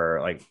 unit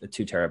for like a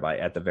 2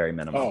 terabyte at the very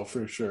minimum. Oh,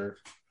 for sure.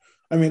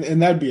 I mean,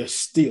 and that'd be a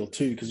steal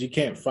too, because you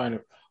can't find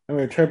it. I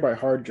mean, a terabyte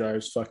hard drive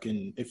is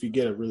fucking. If you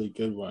get a really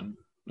good one,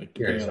 like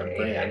depending on the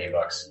brand,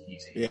 $90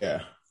 easy.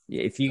 Yeah.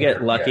 If you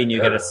get lucky and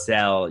you get a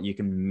sale, you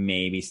can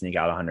maybe sneak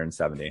out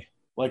 170.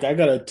 Like I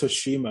got a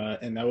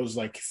Toshiba, and that was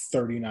like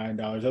 $39.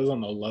 That was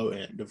on the low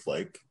end of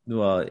like.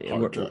 Well,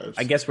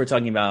 I guess we're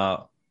talking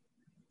about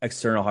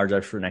external hard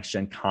drives for next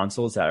gen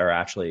consoles that are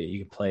actually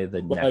you can play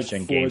the next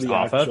gen games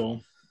off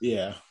of.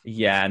 Yeah.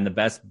 Yeah, and the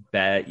best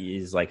bet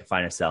is like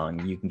find a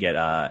selling. You can get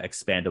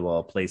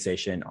expandable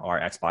PlayStation or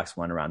Xbox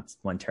One around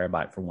 1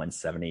 terabyte for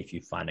 $170 if you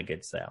find a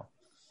good sale.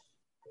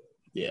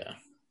 Yeah.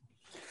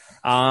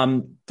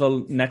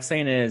 The next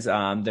thing is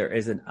there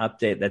is an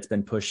update that's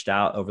been pushed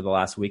out over the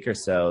last week or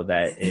so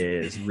that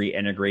is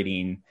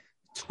reintegrating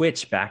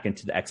Twitch back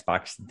into the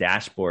Xbox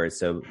dashboard.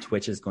 So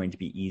Twitch is going to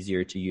be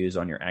easier to use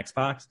on your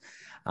Xbox.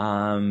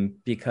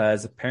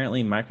 Because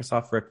apparently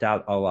Microsoft ripped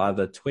out a lot of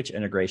the Twitch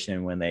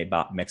integration when they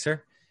bought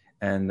Mixer,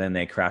 and then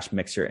they crashed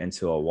Mixer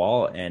into a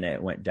wall and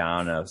it went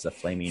down as a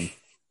flaming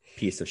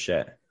piece of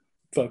shit.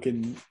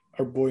 Fucking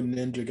our boy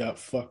Ninja got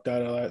fucked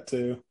out of that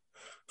too.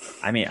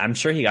 I mean, I'm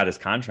sure he got his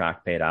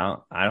contract paid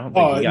out. I don't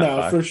think he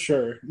got fucked. For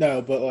sure.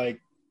 No, but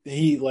like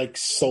he like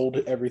sold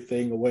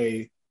everything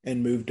away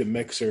and moved to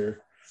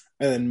Mixer,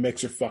 and then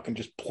Mixer fucking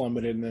just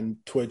plummeted, and then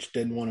Twitch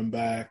didn't want him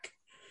back.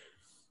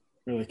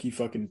 You're like, you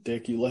fucking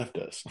dick, you left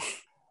us.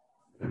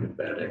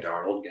 Benedict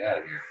Arnold, get out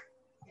of here.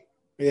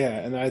 Yeah,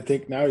 and I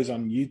think now he's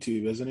on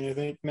YouTube, isn't he? I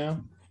think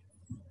now,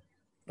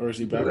 or is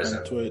he back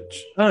on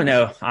Twitch? Oh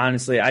no,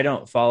 honestly, I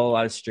don't follow a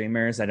lot of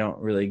streamers. I don't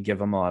really give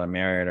them a lot of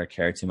merit or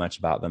care too much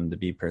about them, to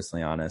be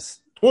personally honest.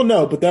 Well,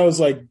 no, but that was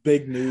like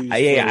big news.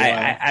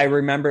 I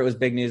remember it was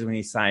big news when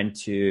he signed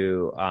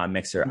to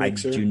Mixer. I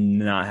do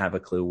not have a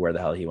clue where the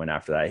hell he went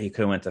after that. He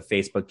could have went to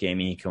Facebook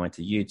Gaming. He could have went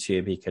to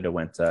YouTube. He could have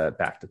went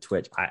back to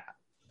Twitch.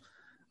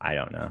 I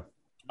don't know.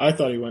 I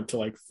thought he went to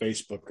like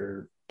Facebook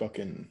or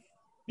fucking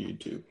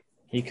YouTube.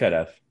 He could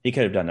have. He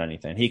could have done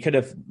anything. He could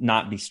have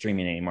not be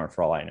streaming anymore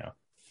for all I know.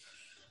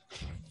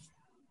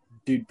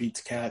 Dude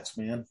beats cats,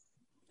 man.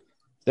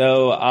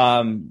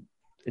 So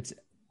it's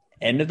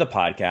end of the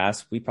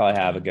podcast. We probably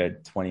have a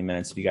good 20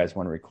 minutes if you guys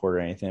want to record or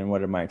anything.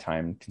 What are my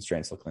time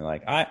constraints looking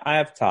like? I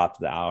have topped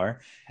the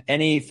hour.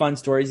 Any fun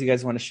stories you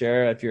guys want to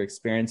share of your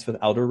experience with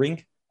Elden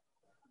Ring?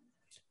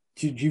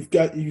 Dude,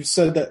 you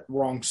said that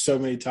wrong so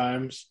many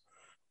times.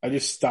 I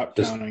just stopped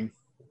counting.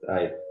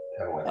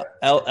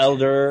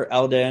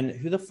 Elden.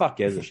 Who the fuck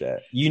is this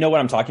shit? You know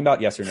what I'm talking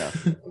about? Yes or no?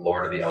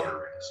 Lord of the Elden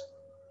Rings.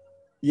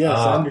 Yes,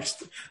 I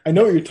understand. I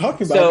know what you're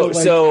talking about.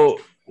 So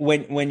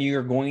when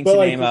you're going to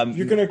name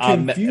you're gonna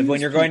confuse when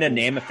you're going to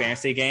name a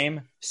fantasy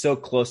game so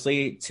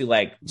closely to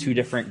like 2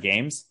 different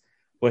games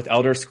with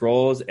Elder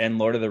Scrolls and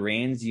Lord of the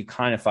Rings, you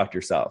kind of fucked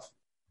yourself.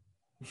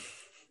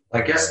 I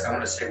guess I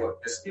want to say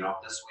what this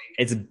week.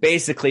 It's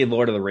basically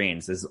Lord of the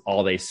Rings is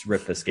all they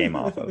ripped this game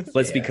off of.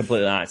 Let's be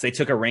completely honest. They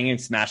took a ring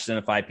and smashed it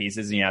into 5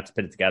 pieces, and you have to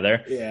put it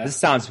together. Yeah. This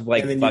sounds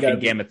like fucking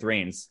Game of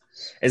Thrones.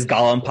 Is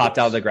Gollum popped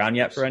out of the ground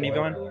yet for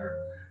anyone?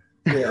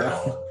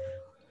 Yeah.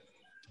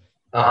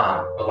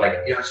 But like,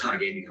 it's not a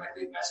game you can like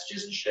leave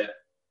messages and shit.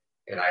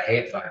 And I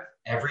hate that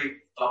every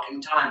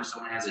fucking time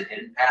someone has a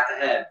hidden path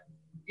ahead,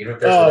 even if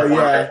there's one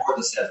right before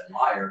that says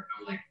liar,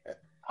 I'm like,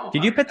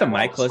 did you put the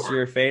mic close to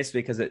your face?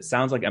 Because it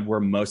sounds like we're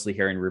mostly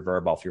hearing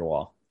reverb off your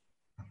wall.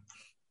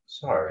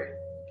 Sorry.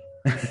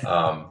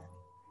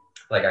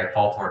 Like I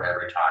fall for it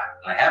every time.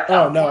 And I have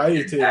found I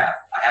do too. I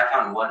have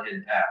found one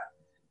hidden path.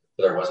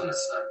 But there wasn't a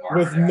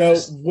marker.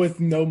 With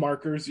no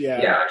markers,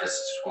 yeah. Yeah, I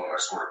just swung my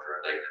sword for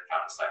a thing and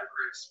found a side of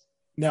grace.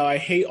 Now I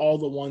hate all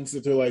the ones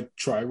that they're like,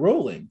 try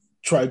rolling,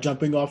 try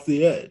jumping off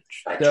the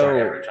edge. I try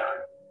every time.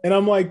 And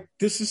I'm like,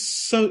 this is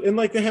so, and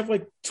like they have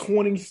like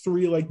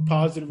 23 like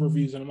positive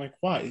reviews, and I'm like,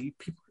 why? You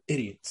people are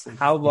idiots.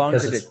 How long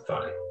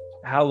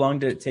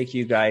did it take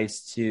you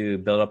guys to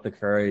build up the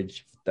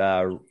courage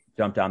to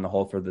jump down the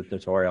hole for the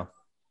tutorial?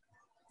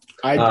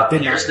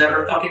 Pierce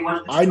never fucking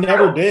went. I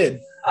never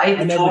did.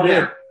 I never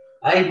did.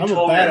 I'm a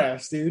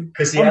badass, dude.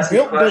 Because he asked me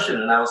a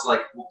question, and I was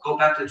like, "Well, go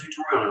back to the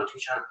tutorial and I'll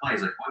teach you how to play."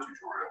 He's like, "What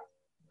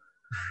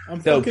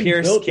tutorial?" So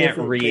Pierce can't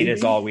read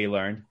is all we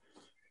learned.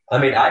 I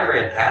mean, I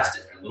ran past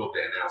it for a little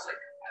bit, and then I was like,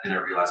 I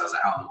realized I was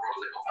out in the world. I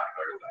was like, "Oh, I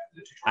gotta go back to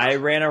the tutorial." I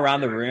ran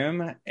around the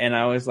room, and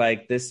I was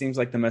like, "This seems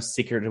like the most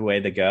secretive way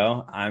to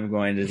go. I'm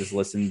going to just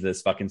listen to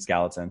this fucking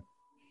skeleton."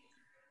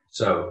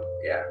 So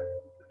yeah,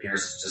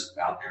 Pierce is just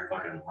out there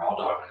fucking raw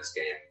dogging this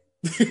game.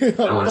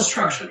 No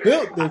instruction.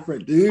 Built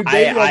different, dude.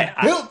 I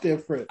built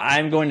different.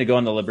 I'm going to go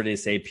on the liberty to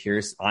say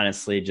Pierce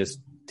honestly just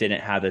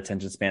didn't have the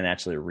attention span to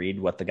actually read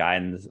what the guy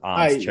in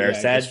the chair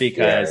said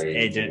because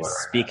it didn't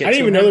speak it. I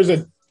didn't even know there's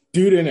a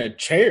dude in a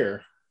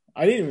chair.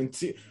 I didn't even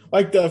see.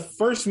 Like the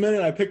first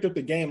minute I picked up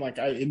the game, like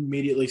I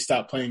immediately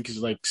stopped playing because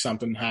like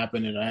something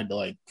happened and I had to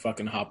like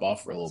fucking hop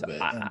off for a little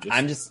bit.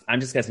 I'm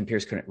just guessing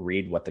Pierce couldn't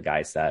read what the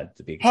guy said.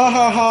 To be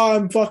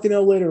I'm fucking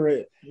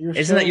illiterate.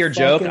 Isn't that your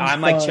joke? I'm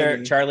like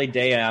Charlie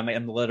Day. I'm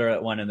an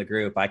illiterate one in the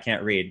group. I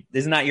can't read.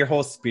 Isn't that your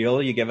whole spiel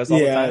you give us all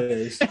the time? It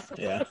is.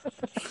 Yeah.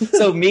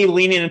 So me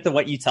leaning into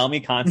what you tell me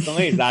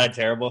constantly, is that a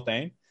terrible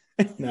thing?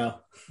 No,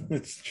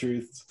 it's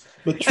truth.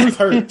 But truth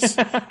hurts.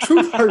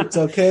 Truth hurts,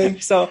 okay?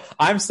 So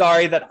I'm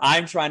sorry that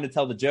I'm trying to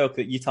tell the joke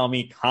that you tell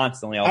me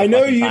constantly all the I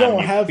know you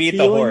don't have beat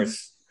feelings. The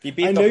horse. You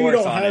beat I know the horse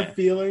you don't on have it.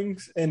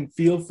 feelings and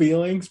feel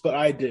feelings, but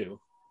I do.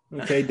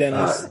 Okay,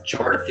 Dennis?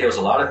 Jordan feels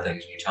a lot of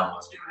things when you tell him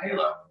what to do in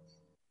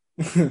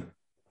Halo.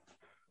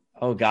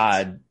 Oh,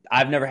 God.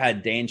 I've never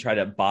had Dane try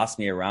to boss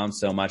me around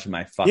so much in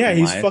my fucking life. Yeah,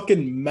 he's life.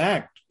 fucking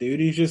macked,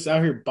 dude. He's just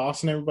out here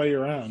bossing everybody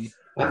around.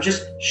 I'm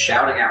just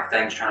shouting out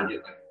things, trying to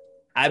do like.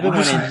 I've been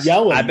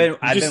yelling. I've been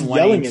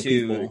wanting to.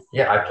 People.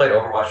 Yeah, I played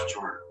Overwatch with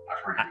Jordan.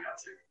 That's where he got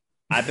to.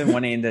 I've been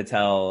wanting to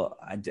tell.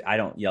 I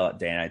don't yell at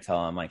Dan. I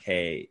tell him like,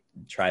 "Hey,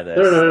 try this."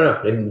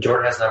 No. And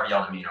Jordan has never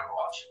yelled at me in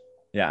Overwatch.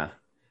 Yeah,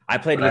 I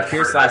played with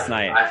Pierce last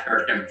night. I've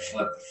heard him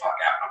flip the fuck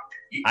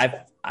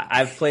out.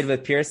 I've played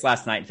with Pierce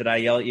last night. Did I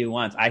yell at you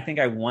once? I think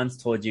I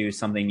once told you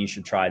something you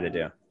should try to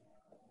do.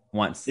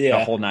 Once, the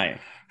whole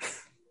night.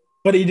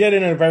 But he did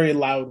it in a very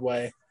loud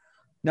way.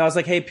 No, I was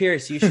like, "Hey,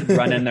 Pierce, you should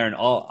run in there and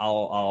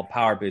I'll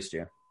power boost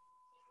you."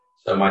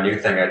 So my new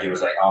thing I do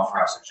is I offer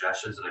out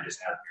suggestions and I just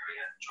add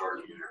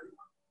Jordan and everyone,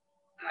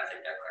 and I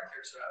think that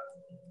clears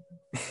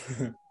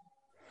it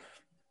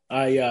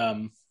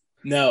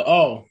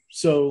up.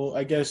 So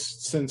I guess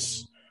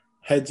since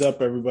heads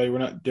up, everybody, we're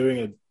not doing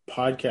a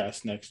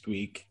podcast next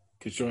week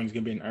because Jordan's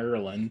gonna be in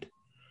Ireland.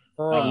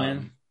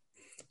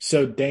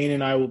 So Dane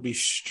and I will be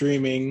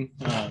streaming.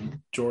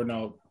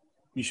 Jordan,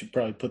 you should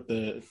probably put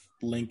the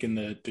link in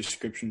the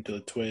description to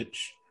the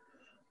Twitch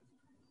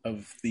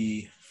of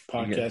the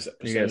podcast episode.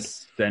 You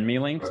guys send me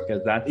links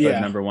because that's the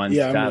number one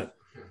step.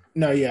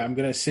 I'm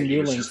gonna send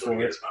you a link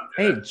for it.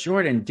 Hey,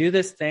 Jordan, do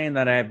this thing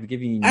that I've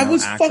given you. I'm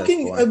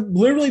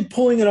literally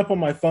pulling it up on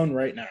my phone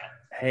right now.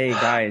 Hey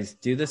guys,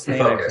 do this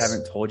thing I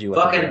haven't told you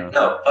what to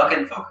do.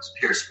 Fucking focus.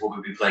 Pierce, will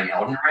we be playing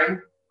Elden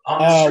Ring on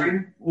the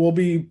stream? We'll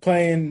be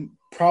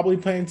probably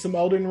playing some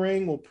Elden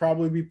Ring. We'll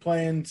probably be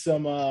playing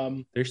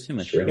some there's too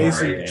much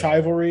basic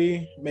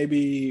Chivalry.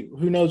 Maybe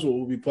who knows what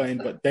we'll be playing,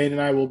 but Dane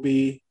and I will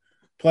be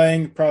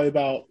playing probably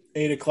about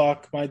 8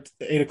 o'clock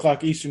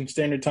Eastern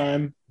Standard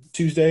Time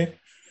Tuesday.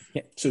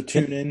 Yeah. So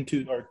tune in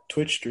to our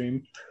Twitch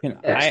stream.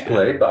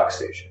 Play Box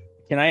Station.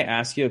 Can I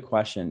ask you a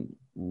question?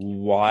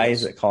 Why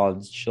is it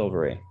called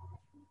chivalry?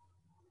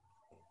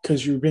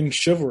 Because you're being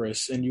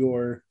chivalrous and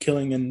you're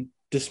killing and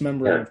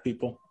dismembering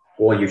people.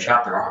 Well, you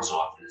chop their arms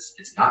off.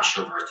 It's not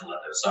chivalrous to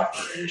let them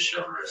suffer. It is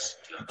chivalrous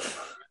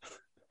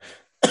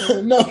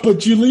to No,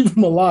 but you leave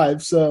them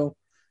alive, so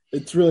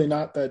it's really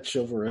not that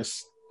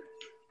chivalrous.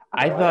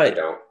 I thought,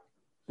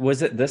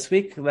 was it this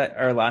week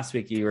or last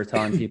week you were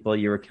telling people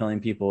you were killing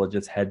people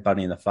just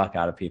headbutting the fuck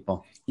out of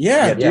people?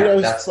 Yeah,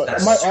 dude. That's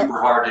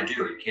super hard to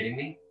do. Are you kidding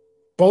me?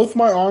 Both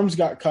my arms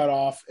got cut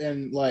off,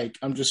 and like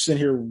I'm just sitting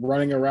here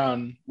running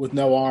around with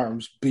no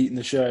arms, beating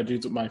the shit out of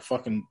dudes with my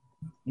fucking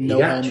no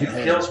helmet. You got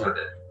 2 kills with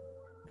it.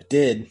 I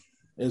did.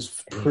 It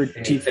was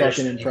pretty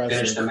fucking impressive. You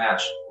finished the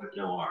match with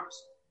no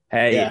arms.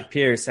 Hey,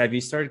 Pierce, have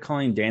you started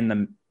calling Dan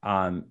the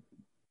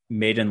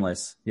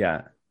maidenless?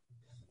 Yeah.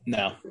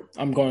 No,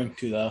 I'm going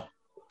to though.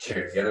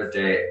 Dude, the other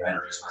day I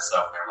introduced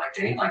myself. They were like,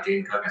 Dane like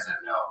Dane Cook? I said,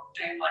 no,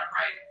 Dane like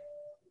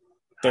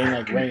Rain. Dane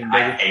like Rain,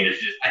 I baby. hated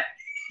it. I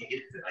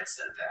hated that I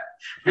said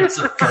that. It's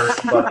the first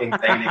fucking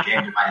thing that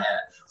came to my head.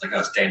 It's like, oh,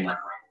 it's Dane like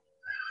Rain.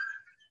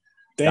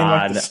 Dane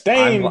like the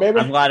stain, baby.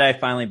 I'm glad I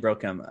finally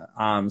broke him.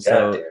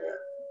 So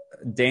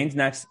Dane's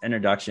next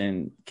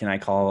introduction, can I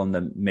call him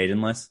the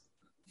maidenless?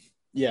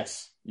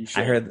 Yes, you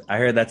should. I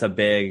heard that's a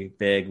big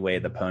way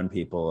to pwn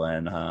people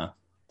and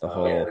the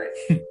whole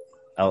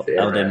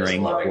Elden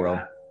Ring world.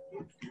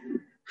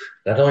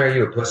 Not only are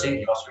you a pussy,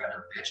 you also got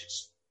no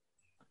bitches.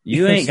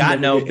 You ain't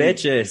got no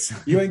bitches.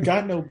 You ain't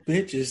got no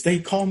bitches. They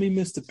call me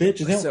Mr.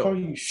 Bitches. They don't call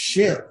you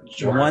shit.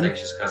 Jordan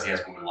thinks just because he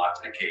has women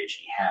locked in a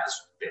cage, he has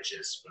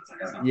bitches. But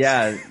it's like,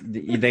 yeah,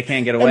 they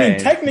can't get away. I mean,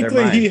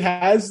 technically, he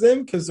has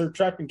them because they're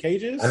trapped in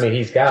cages. I mean,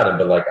 he's got them,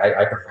 but like,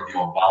 I prefer the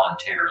old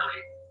voluntarily.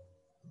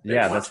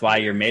 Yeah, that's why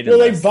you're made. Well,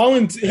 they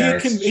volunteer.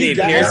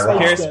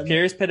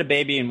 Pierce put a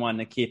baby in one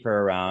to keep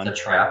her around. The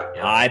trap.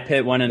 Yeah. I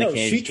put one in a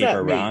cage to keep her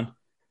around.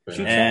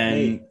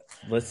 And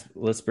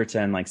let's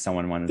pretend like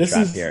someone wanted to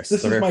trap Pierce.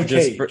 This is my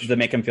cage. To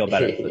make him feel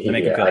better. To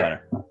make him feel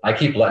better. I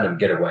keep letting him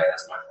get away.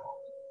 That's my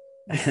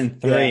fault.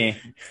 And 3.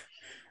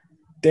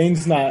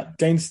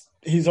 Dane's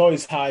he's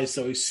always high,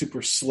 so he's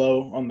super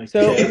slow on the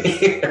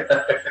cage.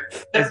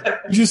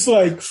 Just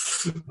like,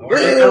 where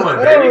are you going,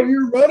 baby? Are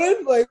you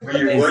running? Like, where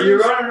are you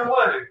running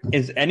away?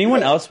 Is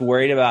anyone else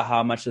worried about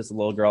how much this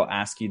little girl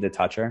asks you to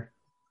touch her?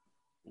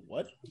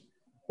 What?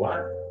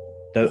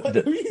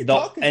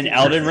 In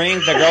Elden Ring,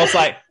 the girl's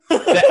like,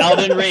 the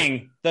Elden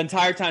Ring, the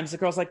entire time, the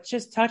girl's like,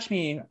 just touch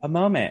me a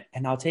moment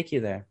and I'll take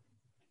you there.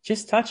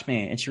 Just touch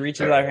me. And she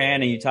reaches out her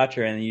hand and you touch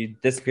her and you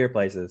disappear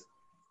places.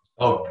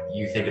 Oh,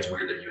 you think it's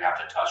weird that you have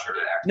to touch her to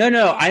act?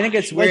 No. I think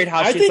it's weird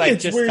how she's like, just touch me. I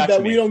think it's weird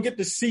that we don't get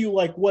to see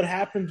like what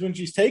happens when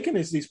she's taking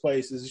us these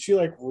places. Is she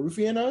like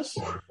roofing us?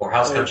 Or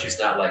how's come she's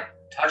not like,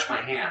 touch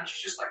my hand?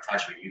 She's just like,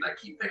 touch me. You like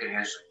keep picking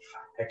hands.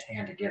 Like, pick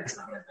hand again. It's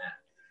not what I meant.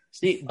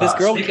 See, this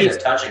girl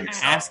keeps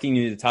asking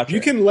you to touch her. You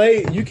can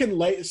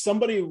lay. Some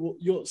lady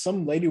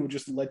will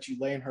just let you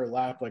lay in her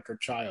lap like her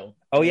child.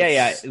 Oh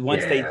yeah.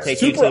 Once they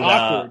take you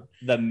to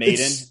the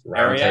maiden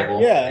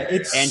area,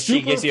 it's and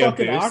she gives you a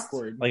boost,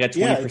 awkward. like a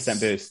 20%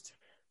 boost.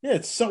 Yeah,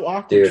 it's so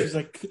awkward. Dude, she's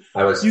like,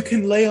 you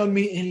can lay on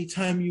me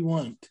anytime you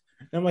want.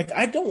 And I'm like,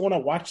 I don't want to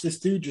watch this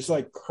dude just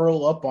like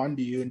curl up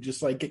onto you and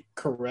just like get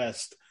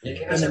caressed.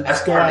 And then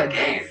just go out.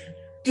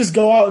 Just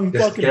go out and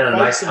just fucking get a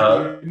nice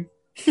hug.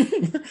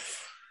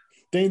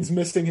 Dane's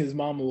missing his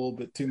mom a little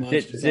bit too much.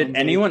 Did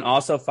anyone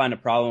also find a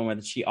problem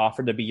with she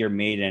offered to be your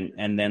maiden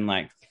and then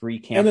like 3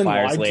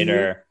 campfires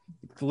later,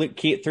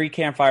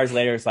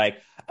 it's like,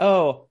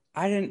 oh,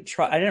 I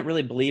didn't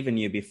really believe in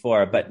you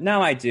before, but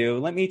now I do.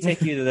 Let me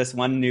take you to this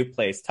one new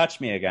place.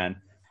 Touch me again.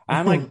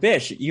 I'm like,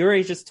 Bish, you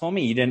already just told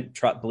me you didn't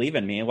believe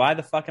in me. Why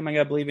the fuck am I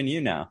going to believe in you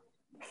now?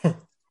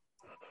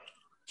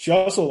 She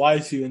also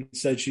lied to you and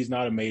said she's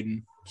not a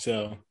maiden.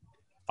 So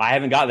I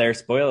haven't got there.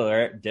 Spoiler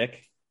alert,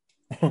 dick.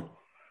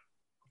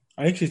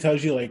 I think she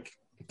tells you like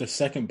the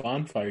second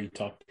bonfire you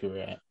talked to her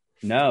at.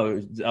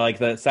 No, like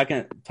the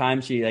second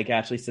time she like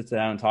actually sits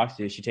down and talks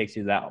to you, she takes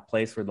you to that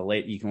place where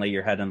you can lay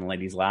your head on the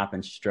lady's lap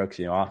and she strokes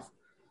you off.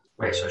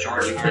 Wait, so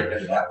George, you've already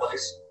been to that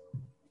place?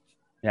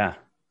 Yeah.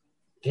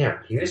 Damn,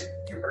 you're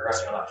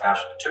progressing on that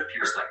fast. It took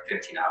Pierce like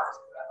 15 hours.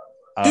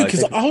 Dude,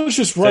 because I was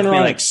just running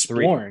around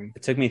exploring.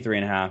 It took me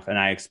 3.5, and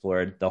I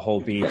explored the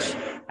whole beach.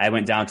 I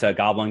went down to a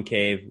goblin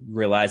cave,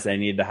 realized I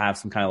needed to have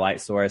some kind of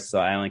light source, so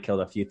I only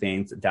killed a few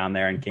things down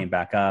there and came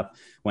back up.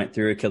 Went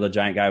through, killed a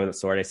giant guy with a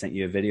sword I sent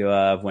you a video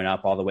of, went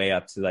up all the way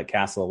up to the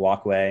castle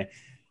walkway,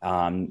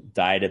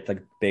 died at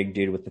the big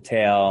dude with the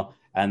tail,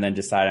 and then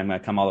decided I'm going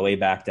to come all the way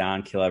back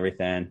down, kill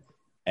everything,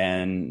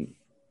 and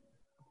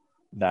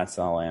that's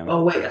all I am.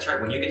 Oh, wait, that's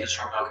right. When you get to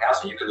Stormhill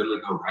Castle, you could literally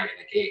go right in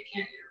the gate,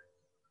 can't you?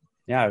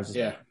 Yeah, I was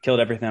killed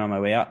everything on my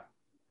way up.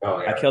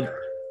 Oh, yeah,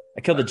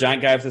 I killed the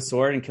giant guy with the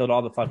sword and killed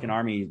all the fucking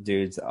army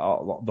dudes the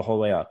whole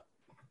way up.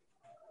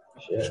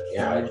 Shit,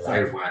 yeah,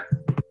 I went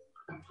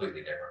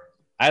completely different.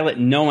 I let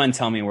no one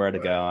tell me where to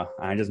go.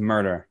 I just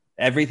murder.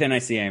 Everything I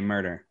see, I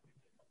murder.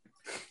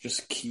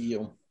 Just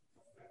kill.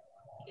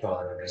 Kill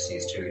all the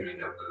NPCs too. You need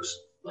no boost.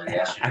 Like,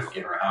 ask you to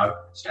give her a hug,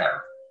 stab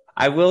her.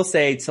 I will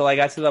say, till I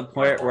got to the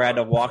point where I had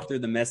to walk through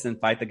the mist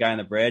and fight the guy on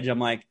the bridge, I'm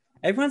like,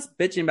 everyone's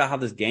bitching about how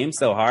this game's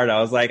so hard. I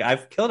was like,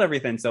 I've killed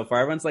everything so far.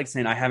 Everyone's like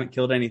saying, I haven't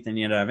killed anything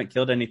yet.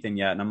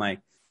 And I'm like,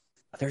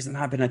 there's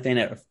not been a thing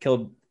that I've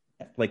killed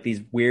like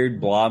these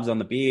weird blobs on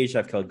the beach.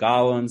 I've killed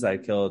goblins.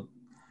 I've killed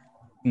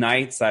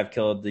knights. I've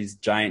killed these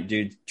giant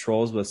dude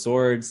trolls with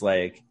swords.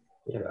 Like,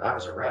 yeah, but I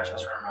was a wretch. I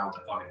was running around with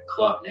a fucking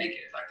club naked.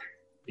 Like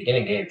the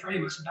beginning game for me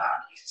was not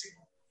easy.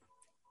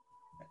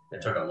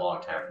 It took a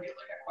long time for me to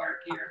like acquire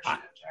gear and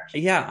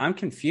shit. Yeah, I'm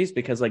confused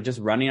because like just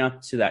running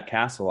up to that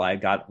castle, I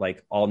got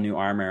like all new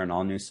armor and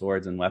all new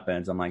swords and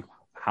weapons. I'm like,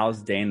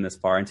 how's Dane this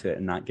far into it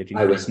and not getting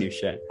new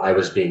shit? I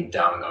was being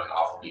dumb and going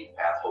off the beaten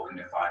path, hoping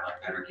to find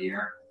like better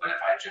gear. But if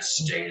I just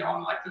stayed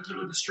on like the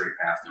straight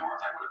path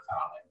north, I would have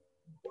found like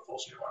the full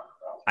suit armor.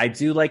 I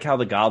do like how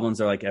the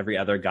goblins are like every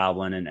other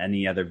goblin in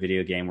any other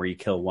video game where you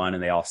kill one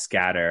and they all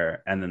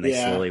scatter and then they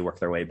slowly work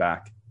their way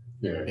back.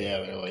 Yeah,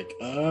 they're like,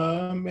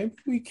 maybe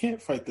we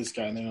can't fight this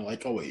guy. And then they're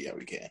like, oh, wait, yeah,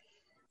 we can.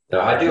 No,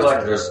 I do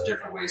like there's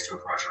different ways to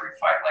approach every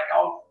fight. Like,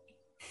 I'll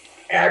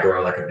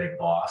aggro like a big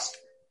boss,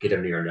 get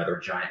them near another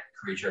giant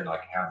creature, and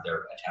like have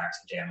their attacks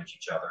damage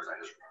each other. I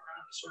just run around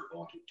in a circle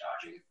and keep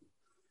dodging.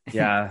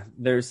 Yeah,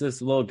 there's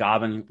this little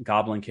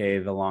goblin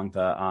cave along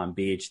the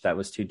beach that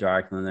was too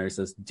dark, and then there's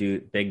this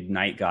big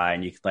night guy,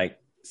 and you could like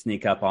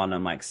sneak up on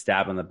him, like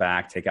stab in the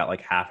back, take out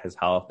like half his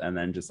health, and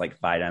then just like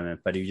fight him.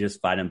 But if you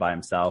just fight him by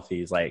himself,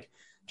 he's like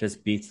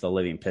just beats the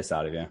living piss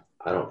out of you.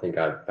 I don't think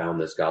I've found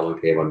this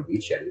goblin cave on the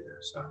beach yet either.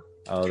 So.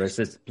 Oh, there's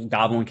this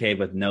goblin cave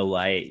with no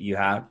light.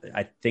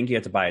 I think you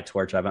have to buy a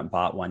torch. I haven't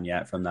bought one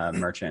yet from the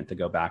merchant to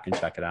go back and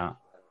check it out.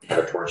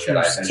 A torch yet.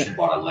 I essentially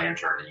bought a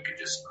lantern that you could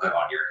just put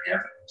on your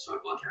hip so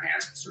it both your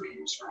hands can still be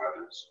used for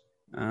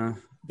weapons.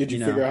 Did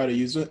you figure out how to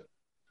use it?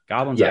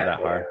 Goblins are that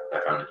hard. I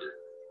found it.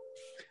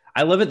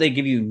 I love it. They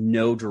give you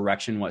no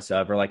direction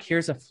whatsoever. Like,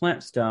 here's a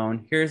flint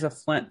stone. Here's a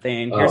flint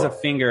thing. Here's a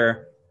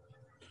finger.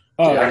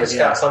 Oh, I just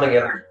got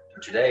something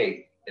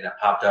today. And it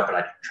popped up, and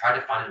I tried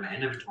to find it in my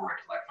inventory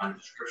to like find the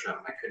description of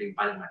it. I couldn't even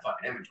find it in my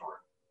fucking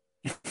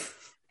inventory.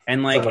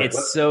 And like,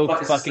 it's so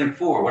fucking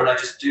for. What did I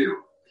just do?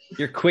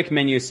 Your quick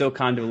menu is so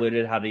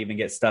convoluted how to even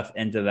get stuff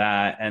into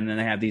that, and then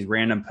they have these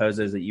random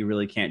poses that you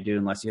really can't do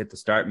unless you hit the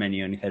start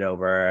menu and hit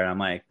over. And I'm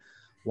like,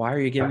 why are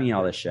you giving me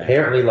all this shit?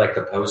 Apparently, like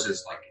the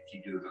poses, like if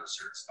you do go to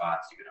certain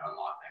spots, you can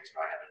unlock things.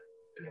 But I haven't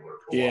been able to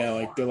pull. Yeah,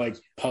 like they're like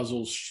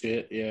puzzles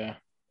shit. Yeah,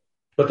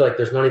 but like,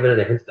 there's not even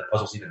any hint that the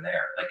puzzle's even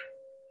there. Like.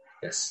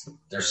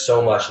 There's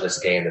so much in this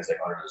game that's like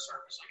under the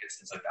surface. Like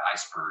it's like the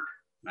iceberg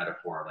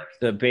metaphor. Like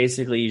so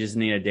basically, you just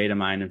need a data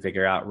mine and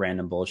figure out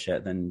random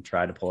bullshit, then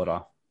try to pull it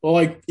off. Well,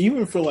 like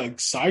even for like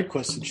side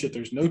quests and shit,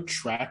 there's no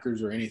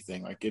trackers or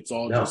anything. Like it's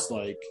all just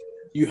like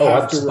you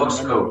have to remember. I'm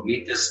supposed to go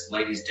meet this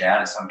lady's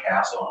dad at some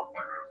castle. I don't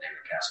remember what the name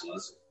of the castle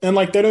is. And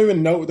like they don't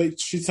even know.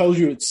 She tells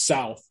you it's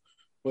south.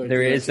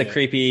 There is the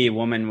creepy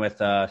woman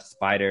with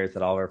spiders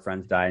that all of her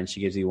friends died, and she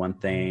gives you one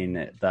thing,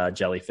 the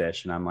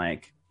jellyfish, and I'm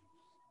like.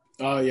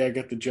 Oh, yeah, I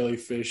got the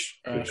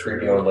jellyfish. The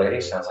creepy old lady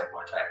sounds like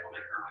my type. I'll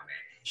make her my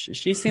mate.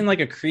 She seemed like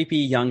a creepy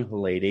young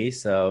lady,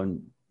 so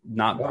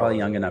probably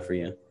young enough for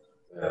you.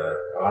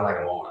 I like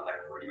them old. I like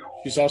them pretty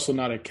old. She's also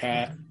not a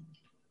cat.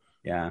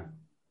 Yeah.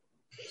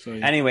 So,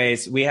 yeah.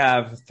 Anyways, we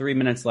have 3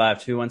 minutes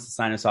left. Who wants to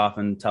sign us off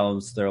and tell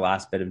us their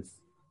last bit of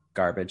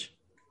garbage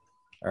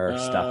or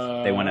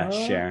stuff they want to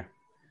share?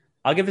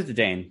 I'll give it to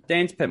Dane.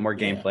 Dane's put more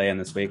gameplay in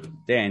this week.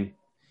 Dane.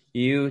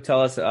 You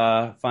tell us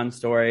a fun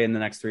story in the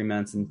next 3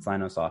 minutes and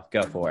sign us off.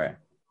 Go for it.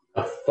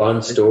 A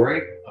fun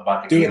story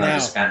about the game I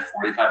just spent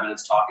 45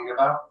 minutes talking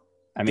about?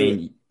 I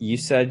mean, you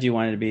said you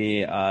wanted to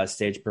be a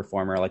stage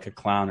performer, like a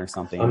clown or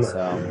something,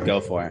 so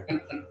go for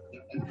it.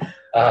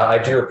 I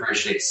do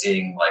appreciate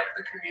seeing like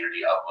the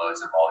community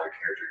uploads of all your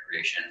character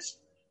creations.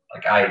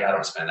 Like I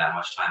don't spend that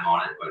much time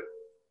on it, but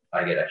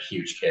I get a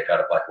huge kick out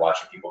of like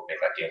watching people pick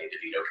like Danny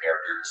DeVito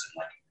characters and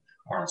like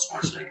Arnold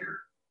Schwarzenegger.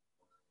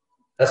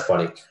 That's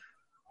funny.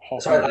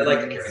 So I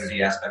like the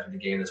community aspect of the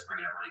game that's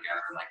bringing everyone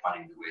together and like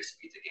finding new ways to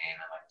beat the game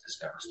and like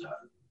discover stuff.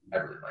 I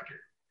really like it.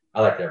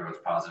 I like that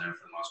everyone's positive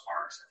for the most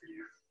part, except for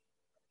you.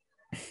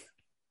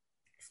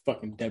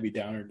 Fucking Debbie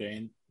Downer,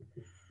 Dane.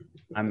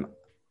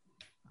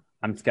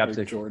 I'm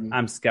skeptic. Jordan.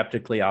 I'm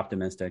skeptically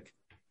optimistic.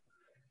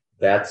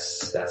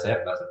 That's it. That's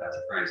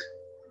a phrase.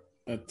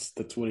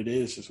 That's what it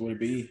is. That's what it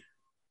be.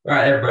 All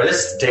right, everybody.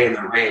 This is Dane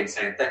the Rain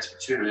saying thanks for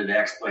tuning in to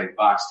X-Play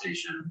Box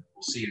Station.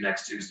 We'll see you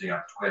next Tuesday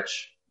on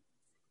Twitch.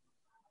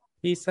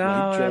 Peace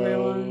out,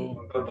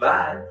 everyone.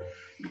 Bye-bye.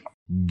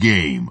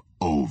 Game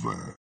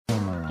over.